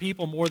need other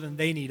people more than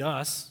they need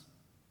us.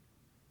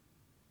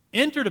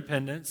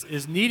 Interdependence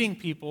is needing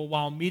people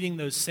while meeting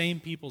those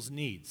same people's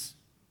needs.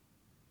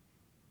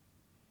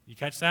 You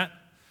catch that?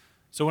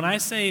 So when I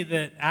say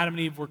that Adam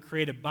and Eve were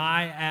created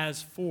by,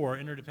 as, for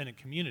interdependent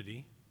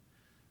community,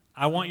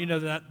 I want you to know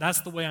that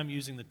that's the way I'm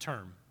using the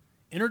term.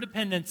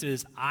 Interdependence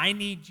is I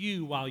need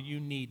you while you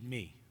need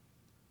me.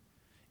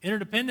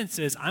 Interdependence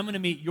is I'm going to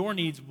meet your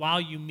needs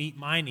while you meet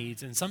my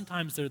needs, and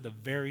sometimes they're the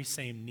very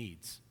same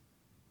needs.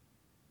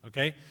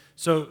 Okay?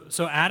 So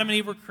Adam and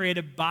Eve were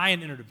created by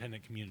an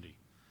interdependent community.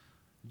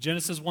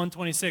 Genesis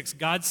 1:26,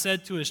 God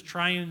said to his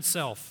triune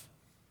self,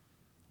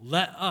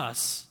 let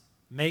us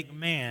make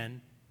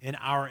man in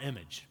our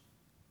image.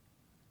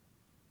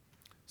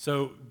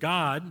 So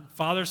God,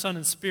 Father, Son,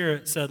 and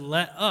Spirit said,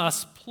 let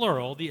us,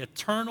 plural, the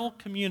eternal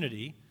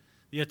community,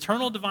 the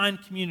eternal divine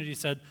community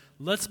said,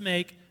 let's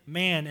make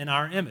man in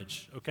our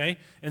image, okay?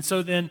 And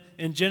so then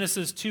in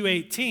Genesis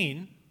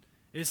 2:18,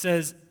 it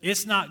says,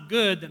 it's not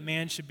good that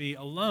man should be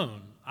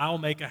alone. I will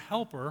make a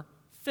helper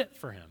fit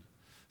for him.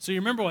 So you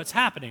remember what's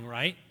happening,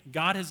 right?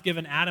 God has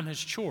given Adam his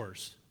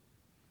chores.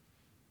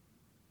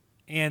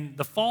 And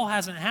the fall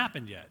hasn't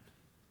happened yet.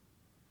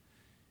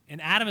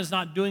 And Adam is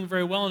not doing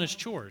very well in his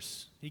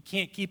chores. He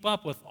can't keep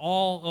up with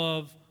all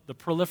of the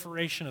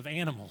proliferation of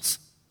animals.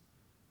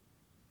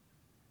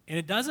 And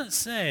it doesn't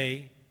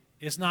say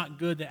it's not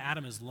good that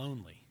Adam is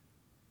lonely.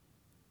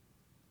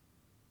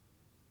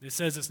 It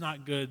says it's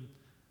not good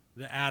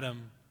that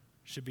Adam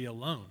should be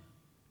alone.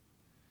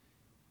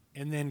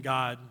 And then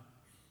God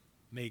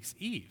makes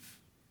Eve.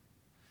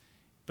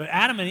 But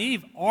Adam and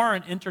Eve are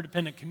an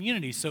interdependent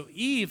community, so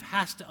Eve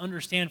has to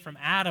understand from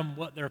Adam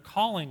what their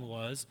calling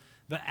was,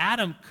 but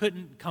Adam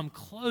couldn't come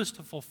close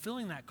to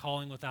fulfilling that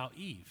calling without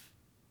Eve.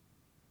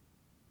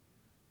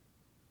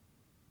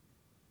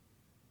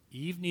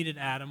 Eve needed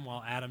Adam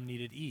while Adam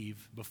needed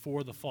Eve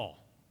before the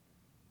fall.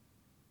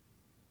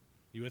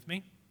 You with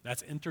me?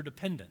 That's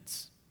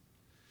interdependence.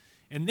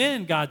 And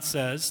then God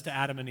says to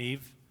Adam and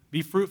Eve,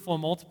 be fruitful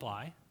and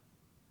multiply.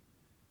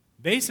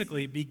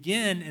 Basically,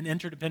 begin an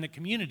interdependent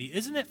community.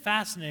 Isn't it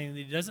fascinating that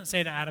he doesn't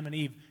say to Adam and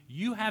Eve,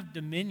 you have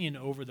dominion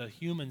over the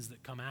humans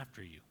that come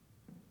after you?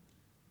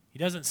 He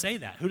doesn't say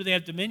that. Who do they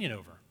have dominion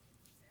over?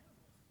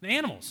 The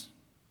animals.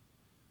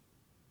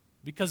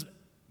 Because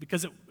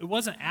it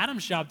wasn't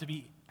Adam's job to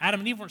be,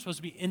 Adam and Eve weren't supposed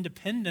to be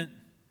independent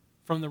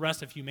from the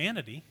rest of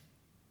humanity.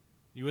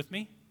 You with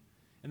me?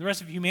 And the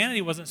rest of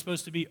humanity wasn't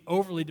supposed to be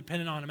overly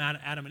dependent on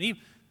Adam and Eve.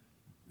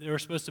 They were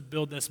supposed to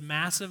build this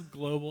massive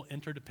global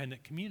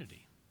interdependent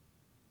community.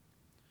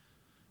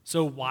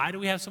 So why do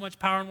we have so much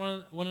power in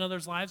one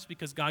another's lives?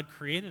 Because God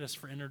created us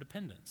for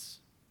interdependence.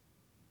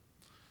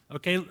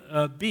 Okay,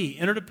 B,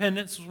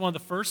 interdependence was one of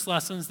the first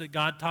lessons that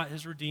God taught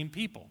his redeemed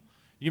people.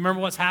 You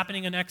remember what's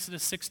happening in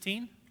Exodus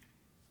 16?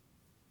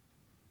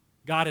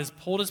 God has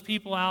pulled his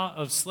people out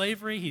of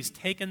slavery. He's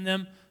taken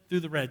them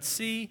through the Red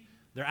Sea.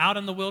 They're out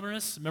in the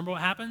wilderness. Remember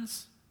what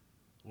happens?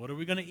 What are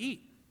we going to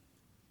eat?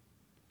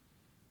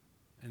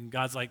 And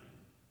God's like,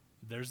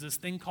 there's this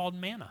thing called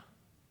manna.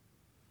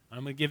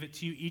 I'm going to give it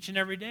to you each and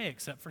every day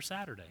except for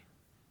Saturday.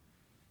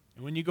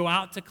 And when you go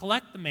out to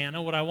collect the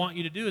manna, what I want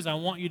you to do is I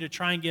want you to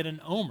try and get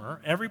an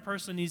omer. Every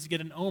person needs to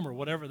get an omer,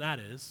 whatever that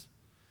is.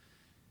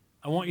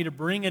 I want you to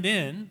bring it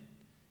in,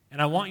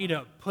 and I want you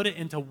to put it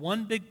into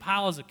one big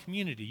pile as a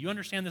community. You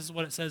understand this is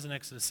what it says in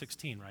Exodus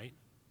 16, right?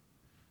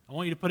 I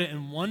want you to put it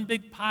in one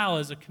big pile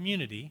as a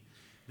community.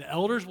 The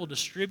elders will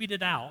distribute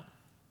it out.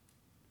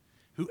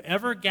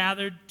 Whoever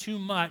gathered too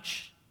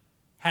much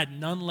had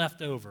none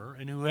left over,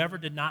 and whoever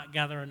did not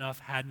gather enough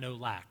had no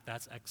lack.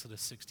 That's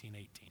Exodus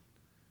 16:18.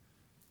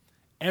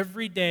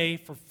 Every day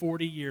for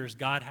 40 years,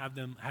 God had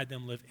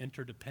them live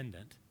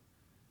interdependent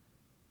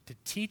to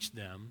teach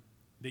them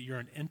that you're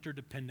an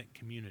interdependent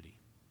community.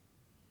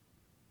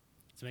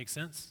 Does that make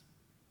sense?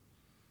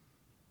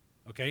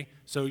 Okay,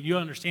 so you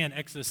understand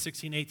Exodus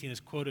 16:18 is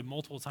quoted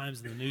multiple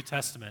times in the New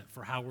Testament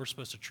for how we're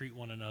supposed to treat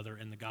one another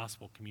in the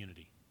gospel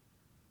community.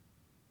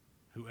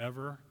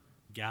 Whoever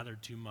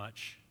gathered too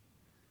much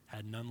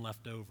had none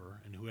left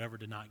over, and whoever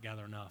did not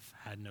gather enough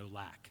had no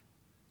lack,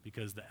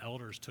 because the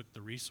elders took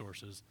the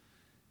resources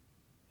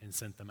and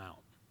sent them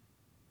out.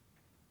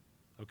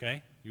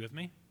 Okay, you with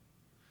me?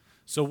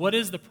 So what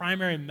is the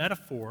primary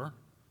metaphor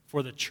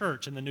for the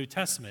church in the New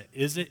Testament?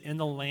 Is it in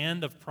the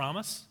land of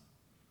promise?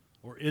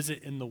 Or is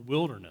it in the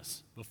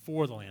wilderness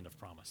before the land of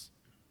promise?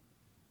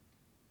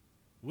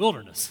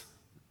 Wilderness.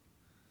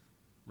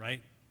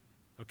 Right?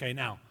 Okay,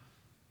 now,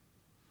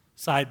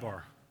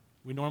 sidebar.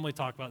 We normally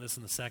talk about this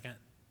in the second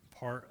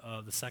part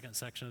of the second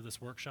section of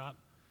this workshop.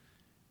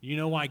 You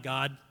know why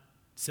God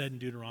said in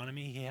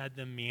Deuteronomy he had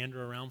them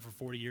meander around for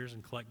 40 years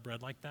and collect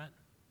bread like that?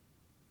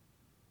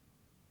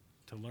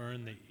 To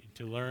learn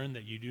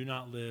that you do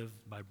not live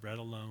by bread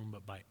alone,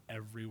 but by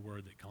every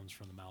word that comes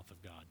from the mouth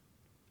of God.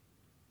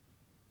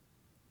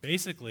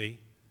 Basically,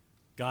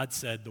 God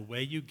said, the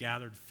way you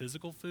gathered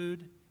physical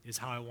food is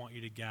how I want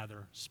you to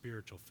gather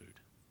spiritual food.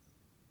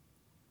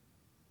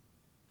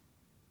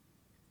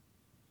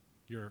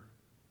 Your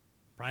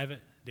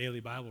private daily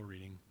Bible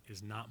reading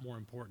is not more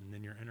important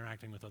than you're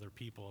interacting with other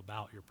people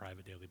about your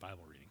private daily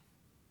Bible reading.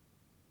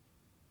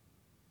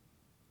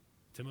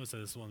 Timo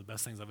said this is one of the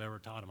best things I've ever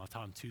taught him. I've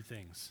taught him 2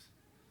 things.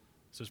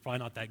 So it's probably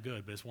not that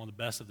good, but it's one of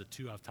the best of the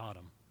 2 I've taught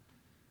him.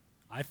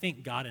 I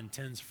think God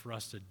intends for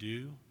us to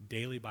do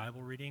daily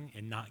Bible reading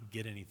and not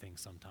get anything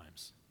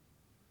sometimes,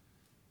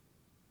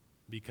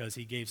 because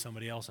he gave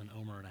somebody else an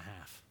omer and a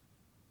half.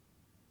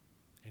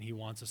 And he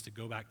wants us to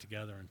go back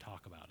together and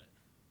talk about it.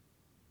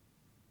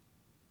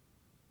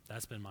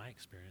 That's been my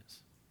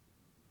experience.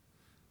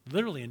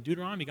 Literally in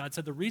Deuteronomy, God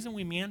said the reason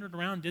we meandered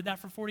around and did that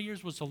for 40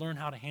 years was to learn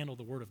how to handle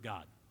the Word of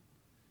God.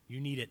 You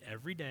need it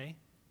every day.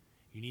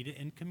 You need it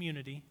in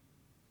community.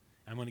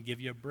 I'm going to give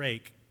you a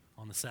break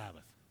on the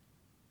Sabbath,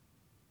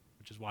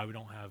 which is why we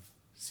don't have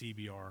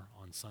CBR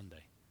on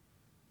Sunday.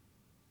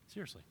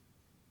 Seriously.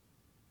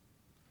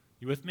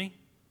 You with me?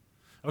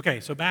 Okay,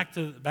 so back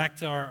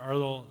to our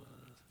little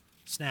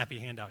snappy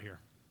handout here.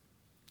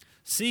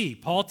 C,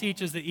 Paul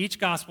teaches that each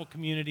gospel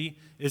community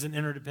is an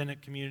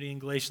interdependent community in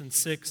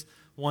Galatians 6,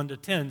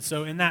 1-10.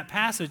 So in that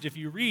passage, if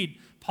you read,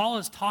 Paul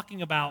is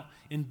talking about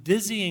in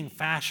dizzying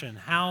fashion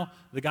how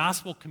the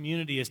gospel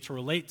community is to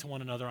relate to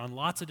one another on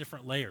lots of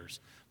different layers.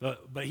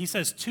 But he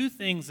says two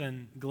things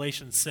in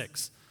Galatians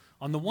 6.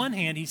 On the one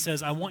hand, he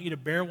says, I want you to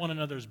bear one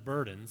another's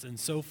burdens and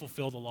so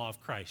fulfill the law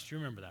of Christ. You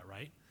remember that,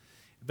 right?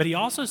 But he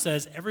also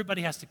says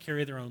everybody has to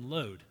carry their own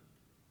load.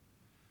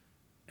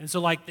 And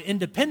so like the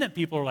independent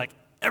people are like,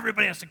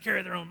 everybody has to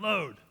carry their own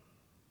load,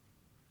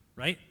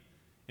 right?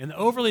 And the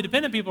overly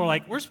dependent people are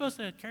like, we're supposed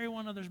to carry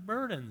one another's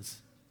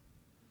burdens.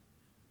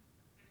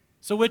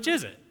 So which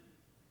is it?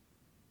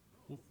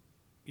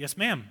 Yes,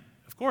 ma'am,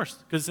 of course,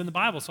 because it's in the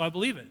Bible, so I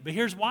believe it. But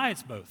here's why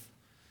it's both.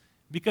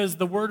 Because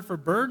the word for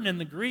burden in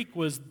the Greek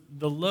was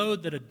the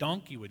load that a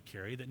donkey would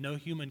carry, that no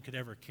human could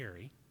ever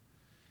carry.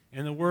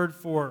 And the word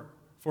for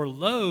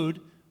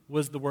load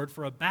was the word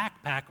for a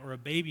backpack or a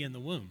baby in the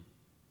womb.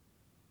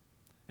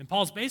 And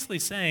Paul's basically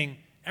saying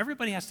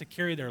everybody has to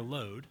carry their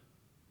load,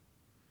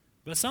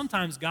 but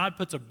sometimes God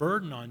puts a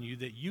burden on you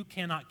that you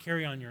cannot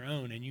carry on your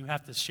own, and you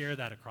have to share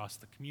that across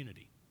the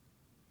community.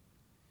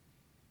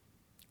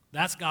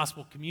 That's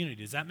gospel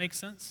community. Does that make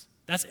sense?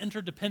 That's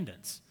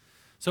interdependence.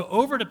 So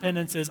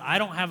overdependence is I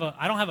don't have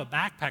a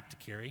backpack to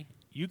carry.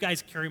 You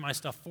guys carry my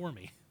stuff for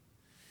me.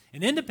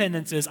 And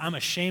independence is I'm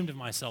ashamed of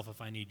myself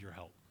if I need your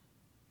help.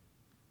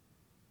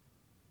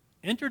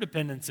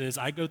 Interdependence is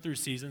I go through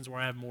seasons where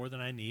I have more than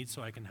I need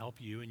so I can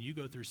help you, and you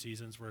go through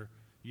seasons where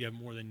you have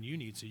more than you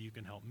need so you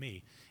can help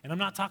me. And I'm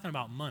not talking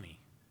about money.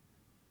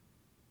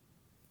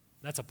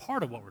 That's a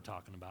part of what we're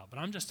talking about, but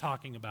I'm just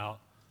talking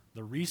about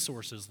the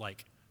resources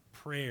like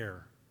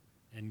prayer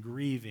and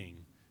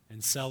grieving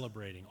and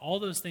celebrating. All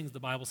those things the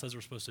Bible says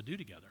we're supposed to do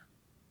together.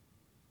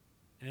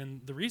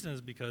 And the reason is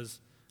because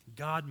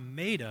God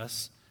made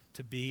us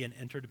to be an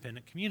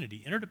interdependent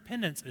community.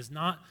 Interdependence is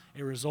not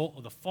a result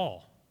of the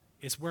fall.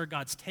 It's where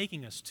God's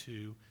taking us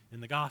to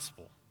in the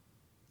gospel.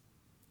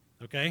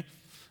 Okay?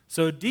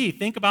 So D,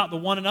 think about the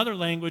one another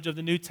language of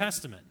the New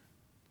Testament.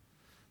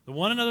 The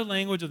one another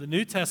language of the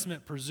New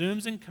Testament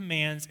presumes and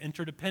commands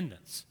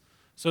interdependence.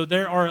 So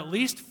there are at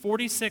least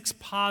 46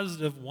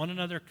 positive one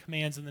another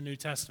commands in the New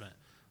Testament.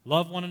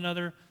 Love one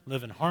another,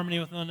 live in harmony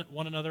with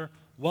one another,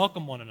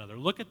 welcome one another.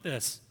 Look at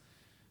this.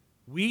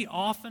 We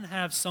often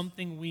have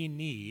something we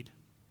need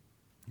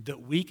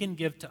that we can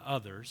give to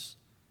others,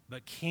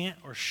 but can't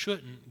or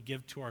shouldn't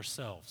give to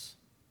ourselves.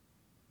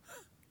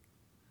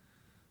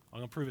 I'm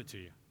going to prove it to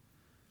you.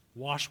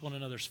 Wash one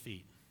another's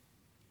feet.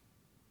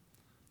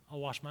 I'll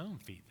wash my own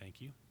feet,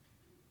 thank you.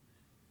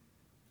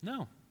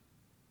 No.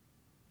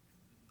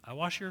 I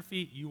wash your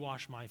feet, you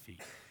wash my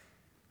feet.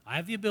 I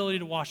have the ability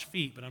to wash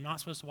feet, but I'm not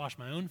supposed to wash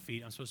my own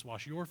feet. I'm supposed to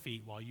wash your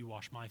feet while you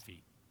wash my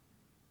feet.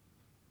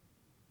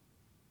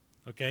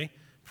 Okay?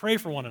 Pray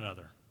for one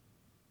another.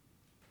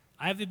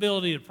 I have the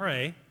ability to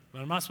pray,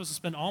 but I'm not supposed to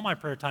spend all my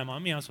prayer time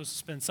on me. I'm supposed to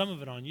spend some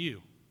of it on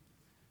you.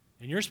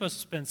 And you're supposed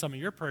to spend some of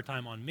your prayer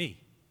time on me.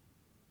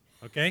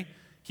 Okay?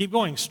 Keep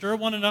going. Stir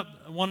one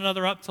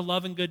another up to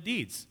love and good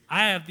deeds.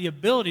 I have the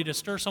ability to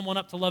stir someone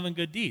up to love and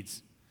good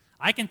deeds.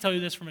 I can tell you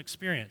this from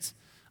experience.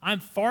 I'm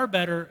far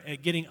better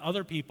at getting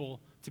other people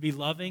to be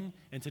loving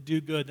and to do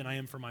good than I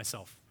am for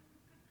myself.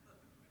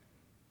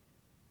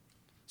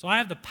 So I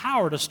have the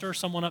power to stir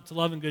someone up to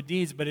love and good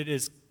deeds, but it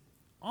is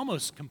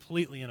almost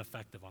completely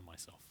ineffective on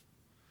myself.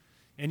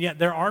 And yet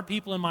there are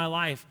people in my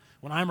life,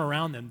 when I'm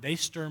around them, they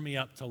stir me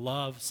up to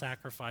love,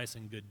 sacrifice,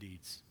 and good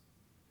deeds.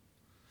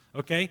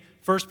 Okay?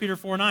 1 Peter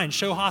 4:9,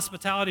 show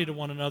hospitality to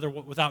one another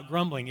without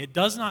grumbling. It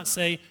does not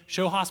say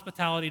show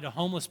hospitality to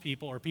homeless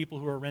people or people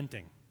who are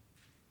renting.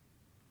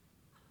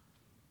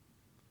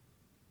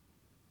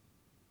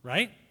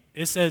 Right?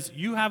 It says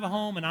you have a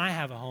home and I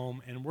have a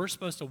home, and we're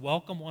supposed to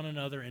welcome one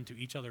another into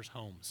each other's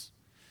homes.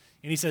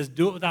 And he says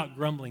do it without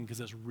grumbling because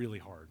it's really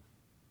hard.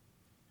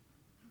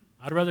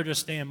 I'd rather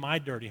just stay in my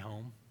dirty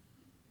home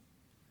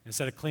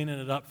instead of cleaning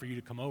it up for you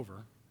to come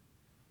over,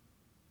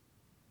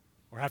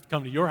 or have to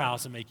come to your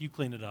house and make you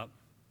clean it up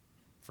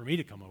for me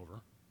to come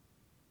over.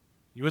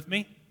 You with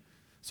me?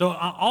 So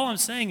all I'm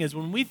saying is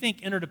when we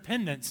think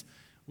interdependence,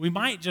 we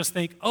might just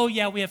think, oh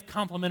yeah, we have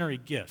complementary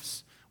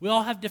gifts. We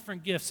all have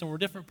different gifts and we're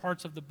different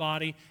parts of the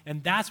body,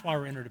 and that's why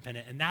we're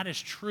interdependent, and that is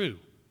true.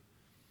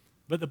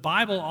 But the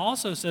Bible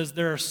also says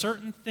there are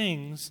certain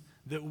things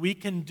that we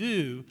can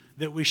do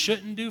that we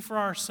shouldn't do for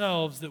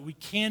ourselves that we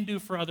can do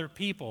for other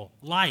people,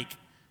 like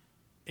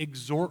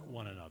exhort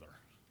one another,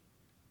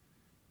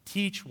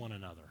 teach one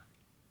another.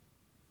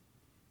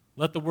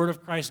 Let the word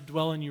of Christ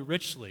dwell in you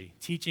richly,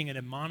 teaching and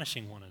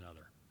admonishing one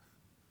another.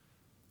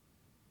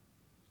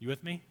 You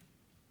with me?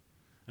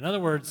 In other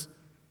words,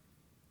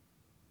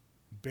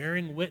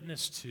 bearing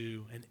witness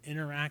to and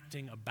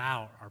interacting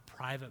about our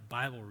private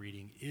Bible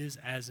reading is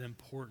as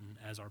important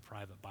as our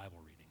private Bible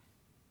reading.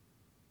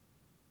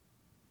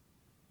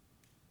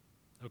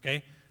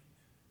 Okay?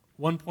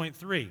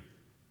 1.3.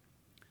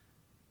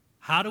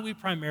 How do we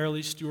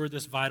primarily steward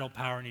this vital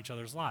power in each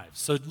other's lives?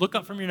 So look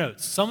up from your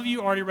notes. Some of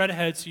you already read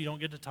ahead, so you don't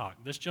get to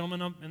talk. This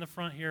gentleman up in the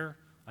front here,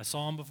 I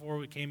saw him before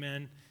we came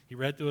in. He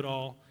read through it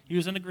all. He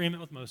was in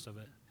agreement with most of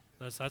it.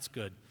 That's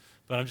good.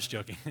 But I'm just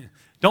joking.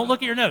 Don't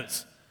look at your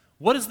notes.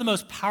 What is the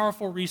most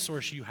powerful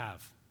resource you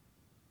have?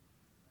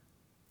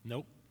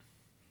 Nope.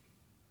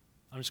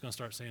 I'm just going to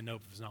start saying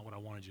nope if it's not what I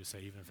wanted you to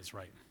say, even if it's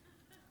right.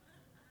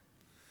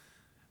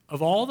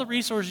 Of all the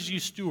resources you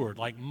steward,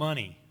 like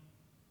money,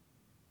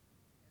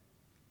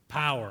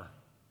 power,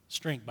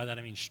 strength, by that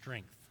I mean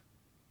strength.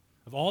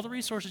 Of all the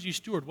resources you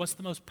steward, what's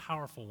the most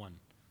powerful one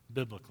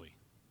biblically?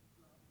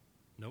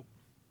 Nope.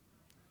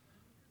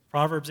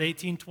 Proverbs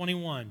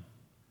 18:21.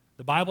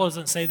 The Bible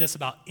doesn't say this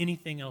about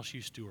anything else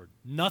you steward.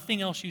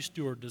 Nothing else you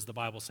steward does the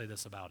Bible say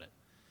this about it.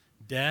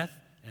 Death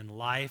and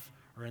life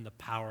are in the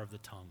power of the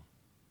tongue.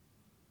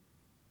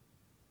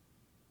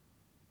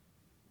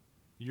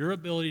 Your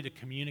ability to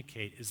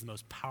communicate is the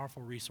most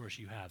powerful resource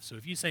you have. So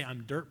if you say,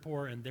 I'm dirt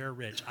poor and they're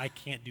rich, I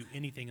can't do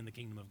anything in the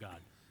kingdom of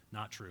God.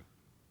 Not true.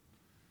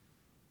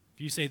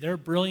 If you say they're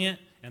brilliant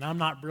and I'm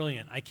not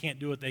brilliant, I can't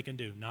do what they can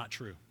do. Not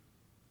true.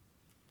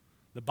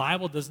 The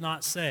Bible does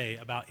not say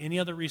about any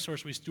other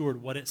resource we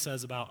steward what it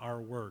says about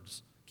our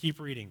words. Keep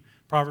reading.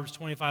 Proverbs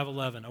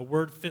 25:11. A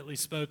word fitly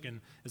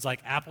spoken is like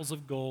apples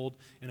of gold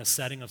in a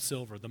setting of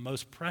silver. The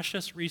most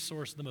precious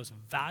resource, the most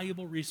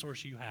valuable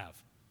resource you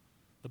have.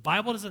 The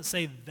Bible doesn't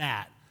say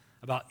that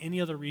about any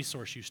other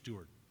resource you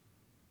steward.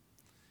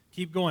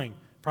 Keep going.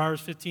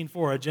 Proverbs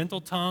 15:4. A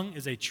gentle tongue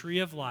is a tree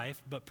of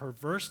life, but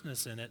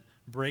perverseness in it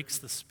breaks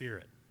the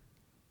spirit.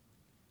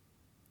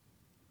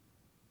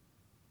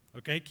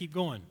 Okay, keep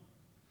going.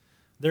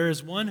 There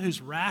is one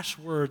whose rash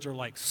words are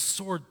like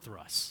sword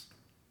thrusts,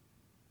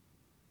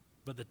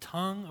 but the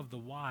tongue of the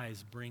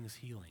wise brings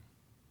healing.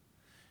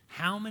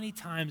 How many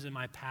times in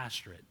my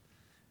pastorate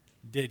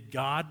did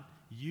God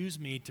use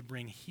me to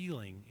bring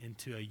healing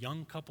into a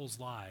young couple's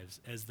lives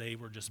as they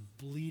were just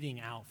bleeding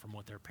out from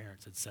what their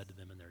parents had said to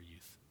them in their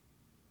youth?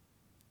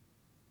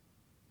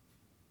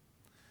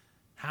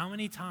 How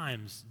many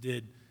times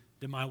did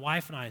my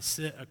wife and I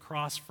sit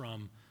across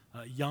from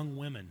young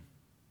women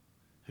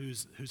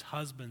whose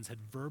husbands had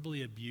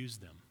verbally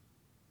abused them,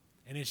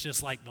 and it's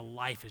just like the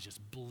life is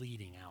just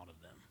bleeding out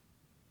of them?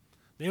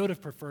 They would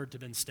have preferred to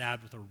have been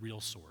stabbed with a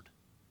real sword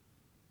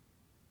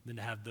than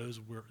to have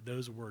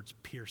those words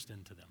pierced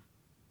into them.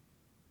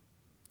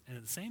 And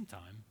at the same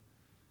time,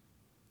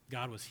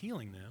 God was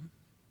healing them.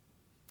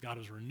 God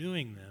was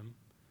renewing them.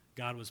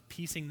 God was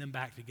piecing them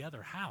back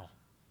together. How?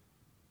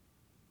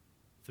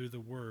 Through the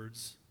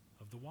words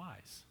of the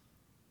wise.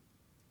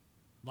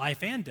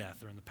 Life and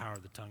death are in the power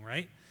of the tongue,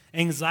 right?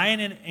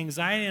 Anxiety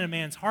in a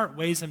man's heart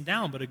weighs him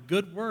down, but a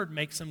good word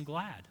makes him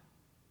glad.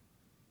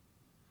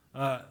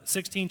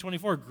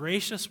 16:24,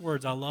 gracious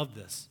words, I love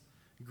this.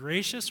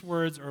 Gracious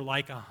words are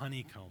like a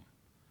honeycomb,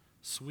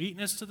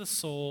 sweetness to the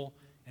soul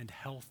and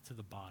health to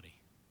the body.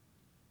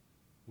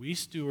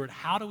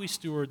 How do we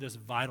steward this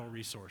vital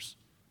resource?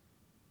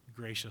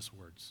 Gracious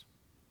words.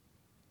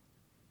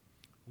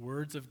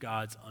 Words of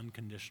God's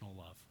unconditional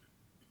love.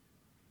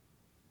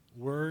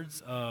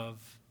 Words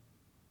of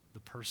the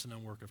person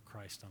and work of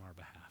Christ on our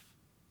behalf.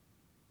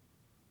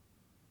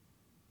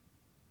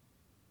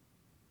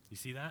 You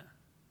see that?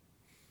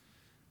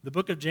 The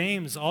book of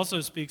James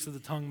also speaks of the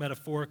tongue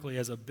metaphorically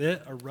as a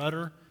bit, a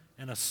rudder,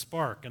 and a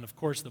spark. And of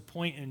course, the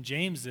point in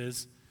James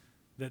is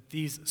that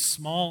these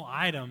small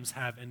items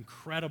have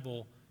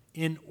incredible,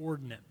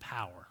 inordinate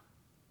power.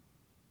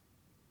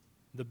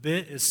 The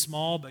bit is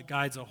small but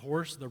guides a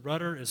horse. The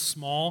rudder is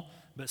small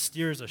but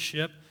steers a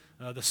ship.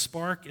 The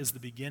spark is the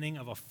beginning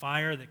of a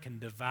fire that can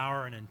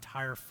devour an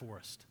entire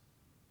forest.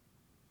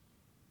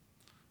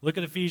 Look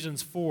at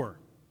Ephesians 4.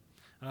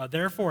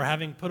 Therefore,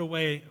 having put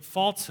away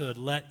falsehood,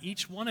 let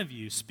each one of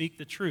you speak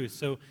the truth.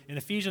 So in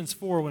Ephesians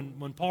 4,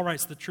 when Paul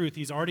writes the truth,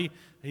 he's already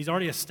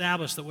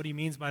established that what he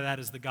means by that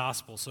is the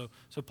gospel. So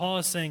Paul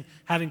is saying,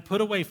 having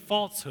put away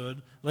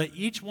falsehood, let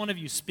each one of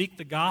you speak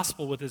the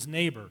gospel with his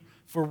neighbor,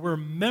 for we're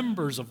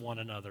members of one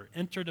another,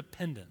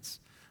 interdependence.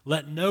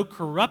 Let no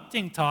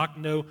corrupting talk,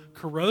 no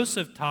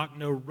corrosive talk,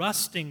 no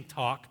rusting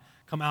talk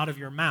come out of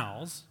your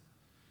mouths,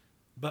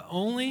 but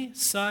only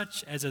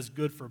such as is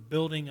good for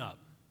building up,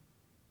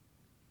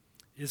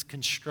 is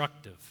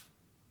constructive,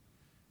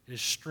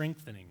 is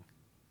strengthening,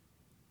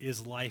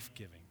 is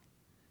life-giving,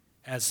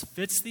 as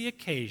fits the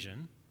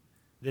occasion,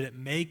 that it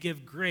may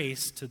give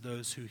grace to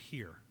those who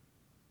hear.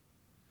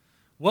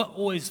 What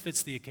always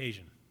fits the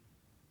occasion?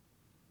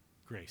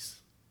 Grace.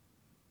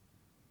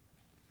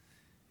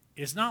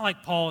 It's not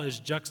like Paul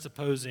is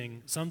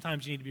juxtaposing,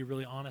 sometimes you need to be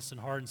really honest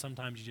and hard, and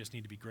sometimes you just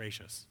need to be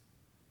gracious.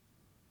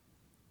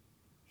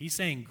 He's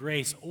saying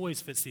grace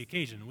always fits the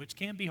occasion, which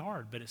can be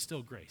hard, but it's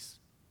still grace.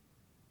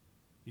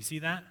 You see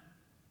that?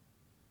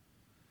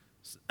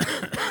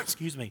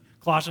 Excuse me.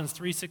 Colossians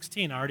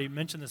 3:16, I already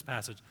mentioned this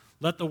passage.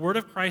 Let the word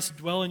of Christ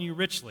dwell in you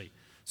richly.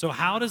 So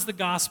how does the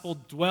gospel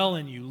dwell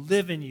in you,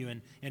 live in you,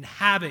 and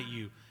inhabit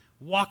you,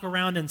 walk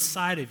around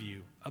inside of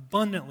you,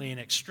 abundantly and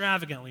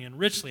extravagantly and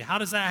richly? How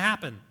does that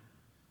happen?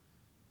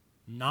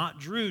 not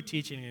Drew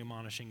teaching and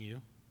admonishing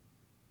you,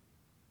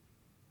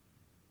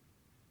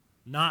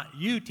 not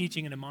you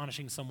teaching and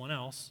admonishing someone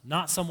else,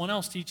 not someone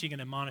else teaching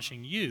and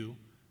admonishing you,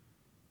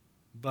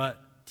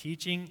 but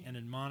teaching and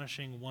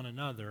admonishing one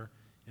another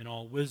in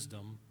all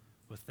wisdom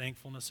with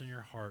thankfulness in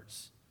your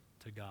hearts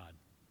to God.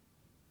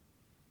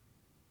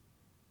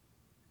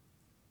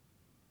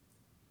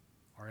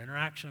 Our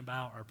interaction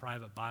about our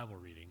private Bible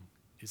reading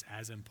is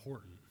as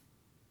important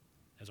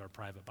as our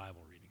private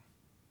Bible reading.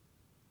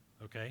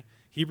 Okay?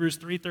 Hebrews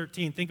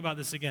 3:13, think about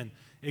this again.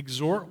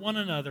 Exhort one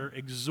another,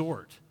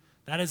 exhort.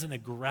 That is an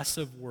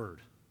aggressive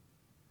word.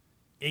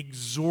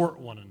 Exhort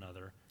one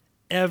another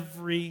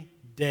every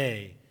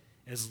day,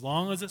 as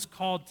long as it's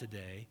called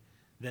today,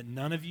 that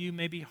none of you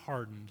may be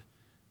hardened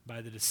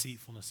by the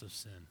deceitfulness of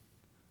sin.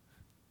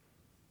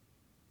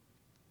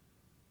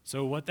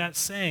 So what that's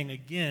saying,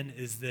 again,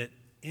 is that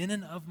in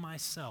and of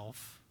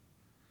myself,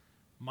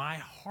 my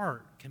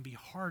heart can be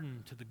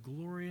hardened to the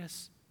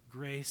glorious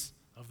grace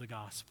of the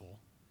gospel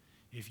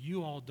if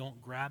you all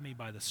don't grab me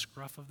by the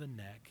scruff of the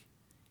neck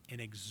and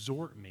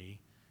exhort me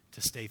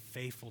to stay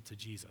faithful to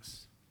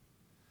Jesus.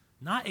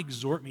 Not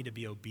exhort me to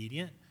be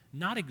obedient,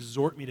 not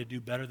exhort me to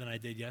do better than I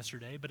did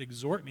yesterday, but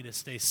exhort me to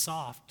stay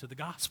soft to the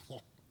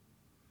gospel.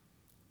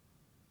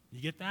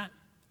 You get that?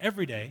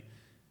 Every day,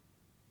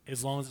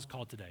 as long as it's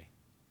called today.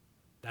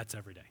 That's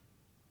every day.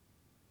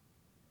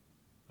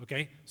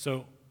 Okay,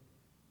 so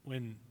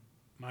when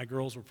my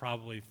girls were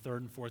probably 3rd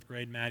and 4th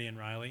grade, Maddie and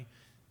Riley,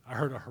 I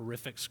heard a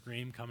horrific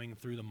scream coming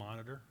through the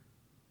monitor.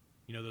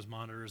 You know those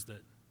monitors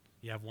that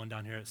you have one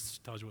down here that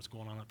tells you what's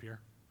going on up here?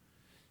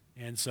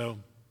 And so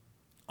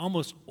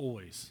almost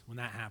always when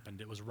that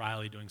happened, it was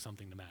Riley doing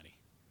something to Maddie.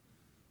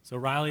 So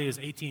Riley is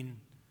 18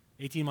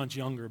 months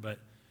younger, but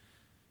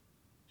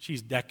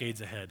she's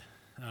decades ahead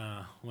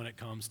when it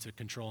comes to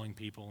controlling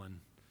people and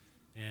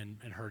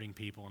hurting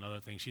people and other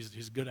things.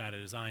 She's good at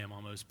it as I am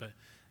almost.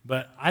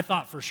 But I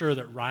thought for sure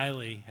that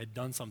Riley had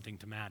done something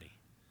to Maddie.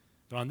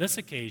 But on this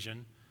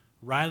occasion,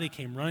 Riley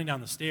came running down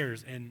the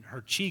stairs, and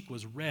her cheek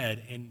was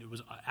red, and it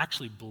was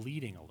actually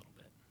bleeding a little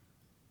bit.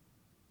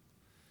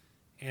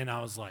 And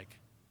I was like,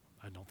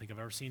 I don't think I've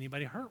ever seen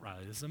anybody hurt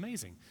Riley. This is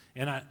amazing.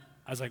 And I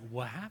was like,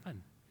 what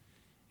happened?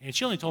 And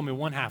she only told me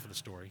one half of the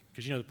story,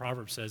 because you know the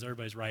proverb says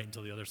everybody's right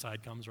until the other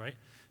side comes, right?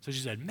 So she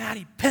said,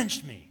 Maddie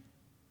pinched me.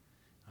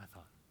 I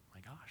thought, my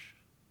gosh,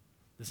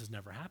 this has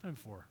never happened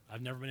before.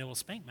 I've never been able to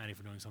spank Maddie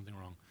for doing something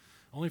wrong,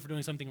 only for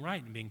doing something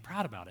right and being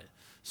proud about it.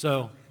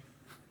 So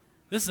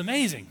this is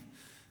amazing.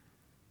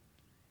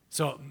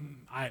 So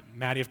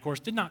Maddie, of course,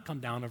 did not come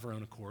down of her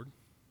own accord.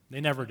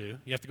 They never do.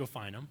 You have to go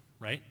find them,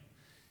 right?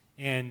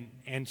 And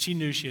she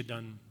knew she had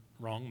done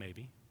wrong,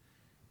 maybe.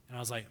 And I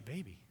was like,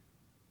 baby,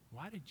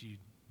 why did you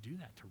do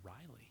that to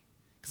Riley?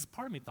 Because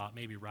part of me thought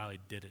maybe Riley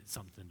did it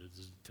something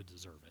to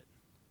deserve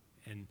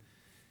it. And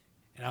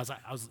I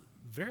was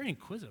very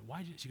inquisitive.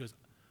 Why? She goes,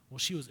 well,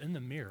 she was in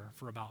the mirror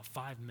for about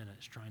 5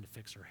 minutes trying to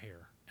fix her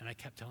hair. And I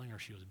kept telling her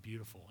she was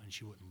beautiful, and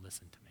she wouldn't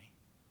listen to me.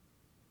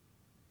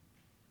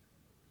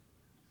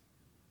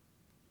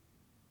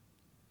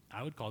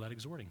 I would call that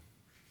exhorting.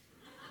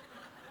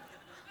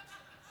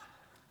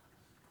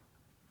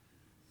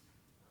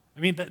 I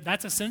mean,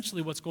 that's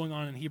essentially what's going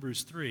on in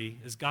Hebrews 3,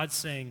 is God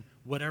saying,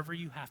 whatever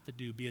you have to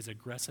do, be as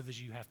aggressive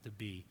as you have to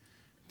be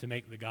to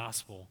make the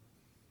gospel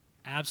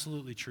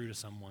absolutely true to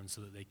someone so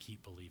that they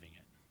keep believing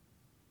it.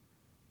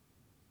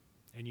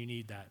 And you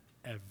need that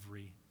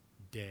every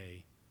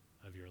day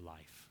of your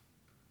life.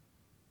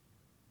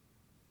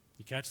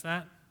 You catch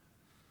that?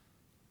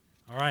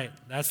 All right,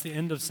 that's the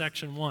end of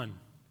section 1,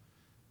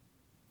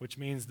 which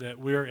means that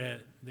we're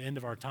at the end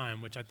of our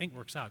time, which I think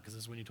works out because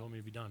this is when you told me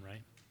to be done,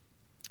 right?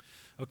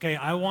 Okay,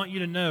 I want you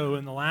to know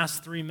in the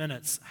last 3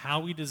 minutes how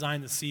we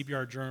designed the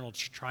CBR Journal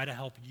to try to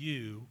help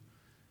you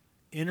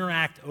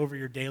interact over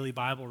your daily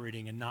Bible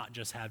reading and not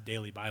just have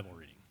daily Bible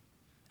reading.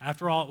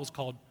 After all, it was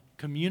called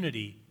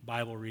community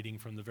Bible reading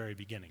from the very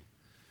beginning.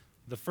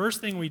 The first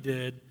thing we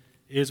did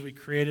is we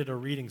created a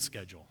reading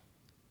schedule.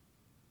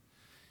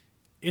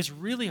 It's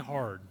really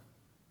hard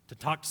to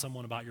talk to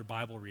someone about your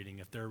Bible reading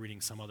if they're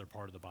reading some other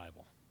part of the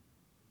Bible.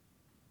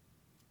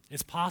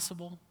 It's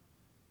possible.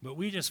 But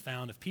we just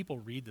found if people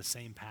read the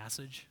same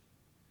passage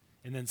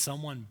and then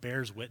someone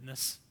bears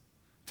witness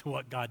to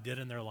what God did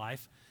in their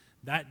life,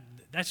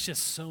 that's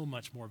just so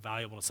much more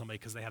valuable to somebody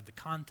because they have the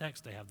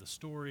context, they have the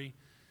story,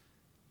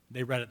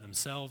 they read it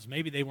themselves.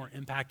 Maybe they weren't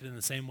impacted in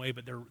the same way,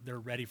 but they're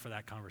ready for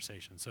that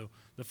conversation. So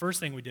the first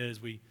thing we did is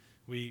we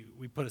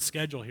put a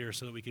schedule here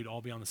so that we could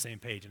all be on the same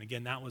page. And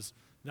again, that was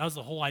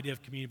the whole idea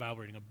of community Bible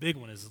reading. A big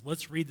one is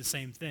let's read the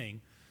same thing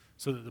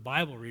so that the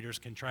Bible readers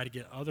can try to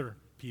get other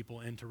people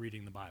into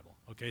reading the Bible.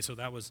 Okay, so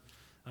that was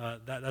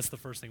that's the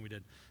first thing we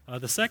did.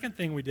 The second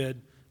thing we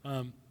did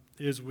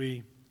is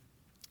we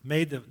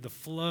made the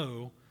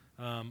flow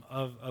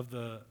of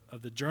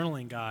the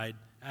journaling guide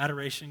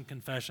adoration,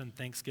 confession,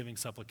 thanksgiving,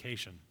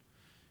 supplication.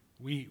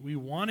 We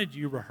wanted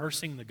you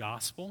rehearsing the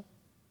gospel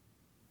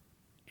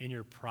in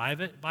your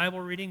private Bible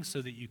reading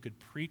so that you could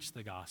preach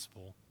the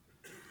gospel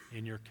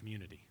in your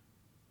community.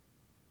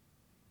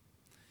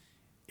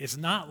 it's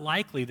not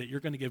likely that you're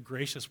going to give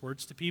gracious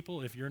words to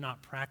people if you're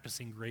not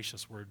practicing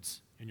gracious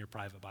words in your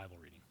private Bible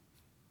reading.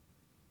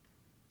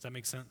 Does that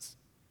make sense?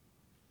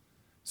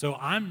 So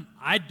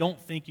I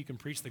don't think you can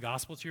preach the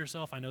gospel to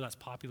yourself. I know that's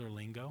popular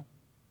lingo.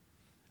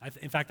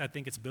 In fact, I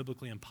think it's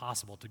biblically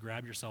impossible to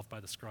grab yourself by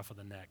the scruff of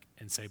the neck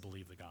and say,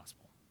 believe the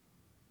gospel.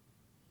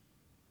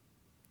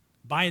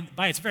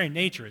 By its very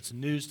nature, it's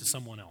news to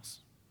someone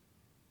else.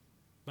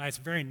 By its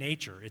very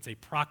nature, it's a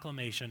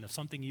proclamation of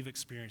something you've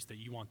experienced that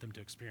you want them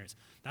to experience.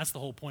 That's the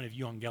whole point of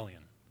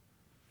evangelion.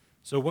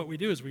 So what we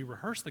do is we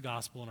rehearse the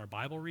gospel in our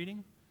Bible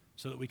reading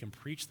so that we can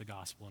preach the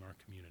gospel in our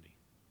community.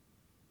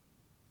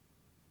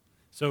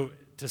 So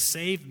to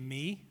save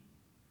me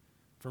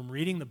from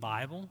reading the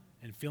Bible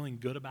and feeling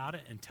good about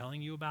it and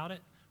telling you about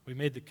it, we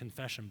made the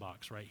confession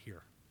box right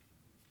here.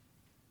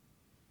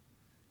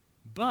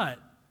 But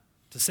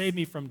to save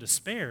me from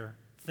despair,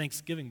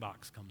 Thanksgiving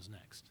box comes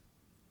next.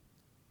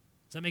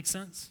 Does that make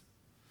sense?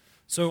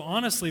 So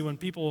honestly, when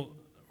people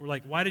were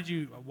like, why do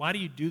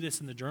you do this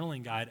in the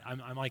journaling guide?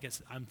 I'm like,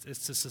 it's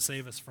just to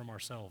save us from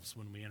ourselves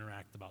when we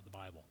interact about the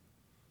Bible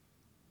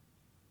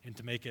and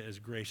to make it as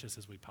gracious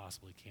as we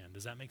possibly can.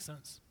 Does that make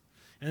sense?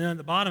 And then at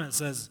the bottom it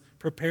says,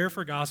 prepare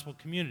for gospel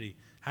community.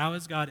 How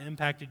has God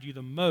impacted you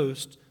the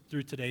most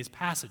through today's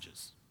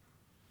passages?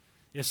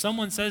 If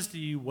someone says to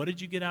you, what did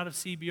you get out of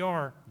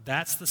CBR?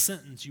 That's the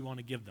sentence you want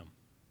to give them.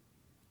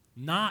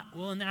 Not,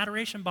 well, in the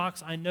adoration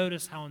box, I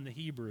noticed how in the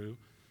Hebrew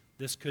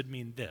this could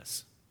mean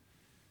this.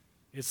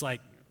 It's like,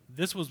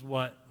 this was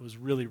what was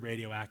really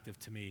radioactive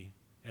to me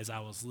as I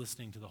was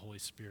listening to the Holy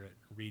Spirit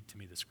read to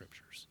me the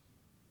scriptures.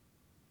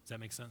 Does that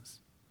make sense?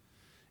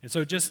 And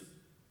so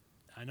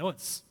I know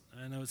it's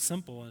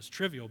simple and it's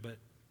trivial, but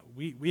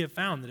we have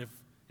found that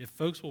if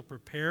folks will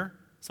prepare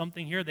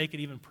something here, they could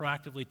even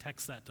proactively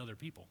text that to other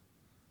people.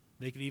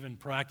 They could even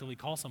proactively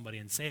call somebody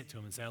and say it to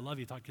them and say, I love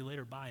you, talk to you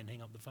later, bye, and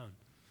hang up the phone.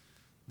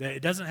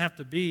 It doesn't have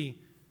to be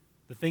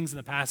the things in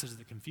the passage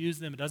that confuse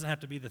them. It doesn't have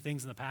to be the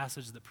things in the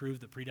passage that prove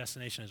that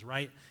predestination is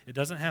right. It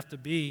doesn't have to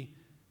be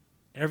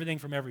everything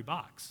from every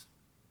box.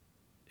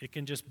 It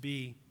can just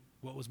be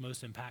what was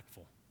most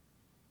impactful.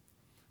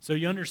 So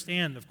you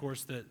understand, of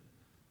course, that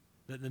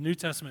the New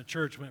Testament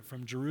church went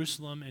from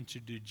Jerusalem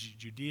into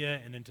Judea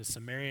and into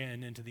Samaria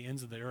and into the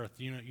ends of the earth.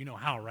 You know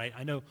how, right?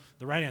 I know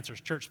the right answer is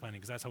church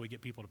planting because that's how we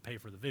get people to pay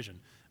for the vision.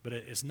 But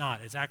it's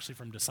not. It's actually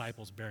from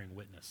disciples bearing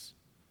witness.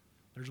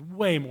 There's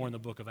way more in the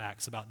book of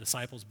Acts about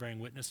disciples bearing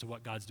witness to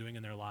what God's doing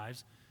in their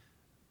lives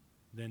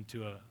than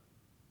to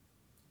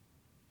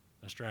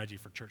a strategy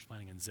for church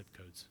planting and zip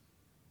codes.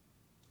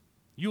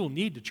 You will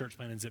need to church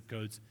plant and zip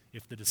codes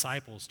if the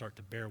disciples start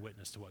to bear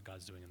witness to what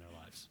God's doing in their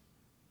lives.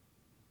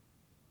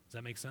 Does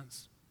that make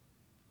sense?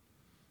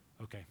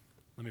 Okay,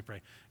 let me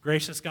pray.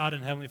 Gracious God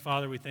and Heavenly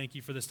Father, we thank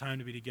you for this time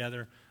to be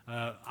together.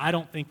 I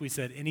don't think we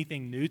said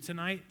anything new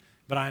tonight,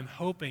 but I'm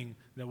hoping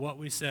that what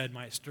we said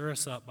might stir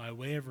us up by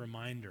way of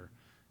reminder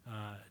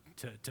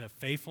to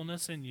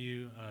faithfulness in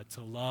you,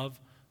 to love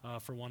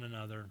for one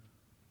another,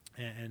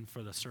 and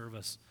for the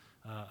service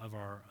of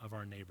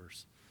our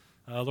neighbors.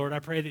 Lord, I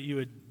pray that you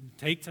would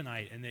take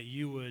tonight and that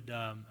you would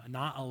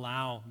not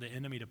allow the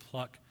enemy to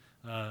pluck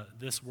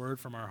this word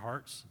from our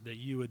hearts, that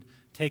you would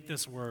take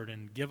this word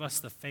and give us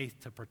the faith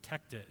to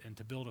protect it and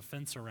to build a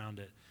fence around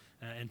it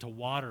and to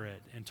water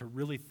it and to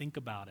really think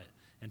about it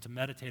and to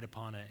meditate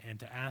upon it and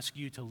to ask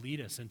you to lead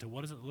us into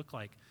what does it look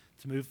like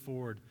to move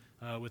forward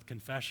with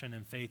confession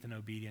and faith and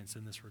obedience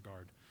in this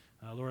regard.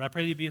 Lord, I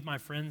pray that you be with my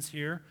friends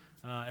here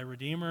at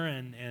Redeemer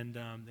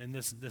and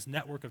this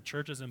network of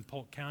churches in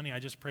Polk County. I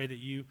just pray that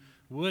you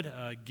would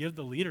give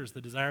the leaders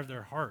the desire of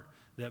their heart,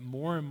 that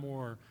more and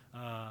more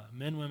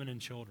men, women, and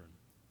children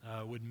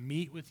would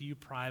meet with you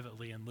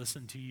privately and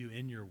listen to you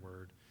in your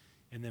word,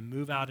 and then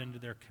move out into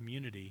their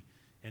community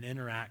and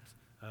interact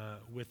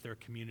with their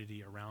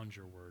community around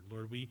your word.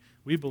 Lord,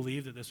 we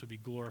believe that this would be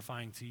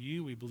glorifying to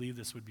you. We believe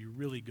this would be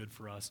really good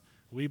for us.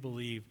 We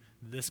believe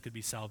this could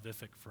be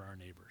salvific for our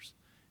neighbors.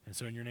 And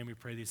so in your name we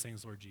pray these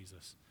things, Lord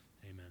Jesus.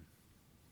 Amen.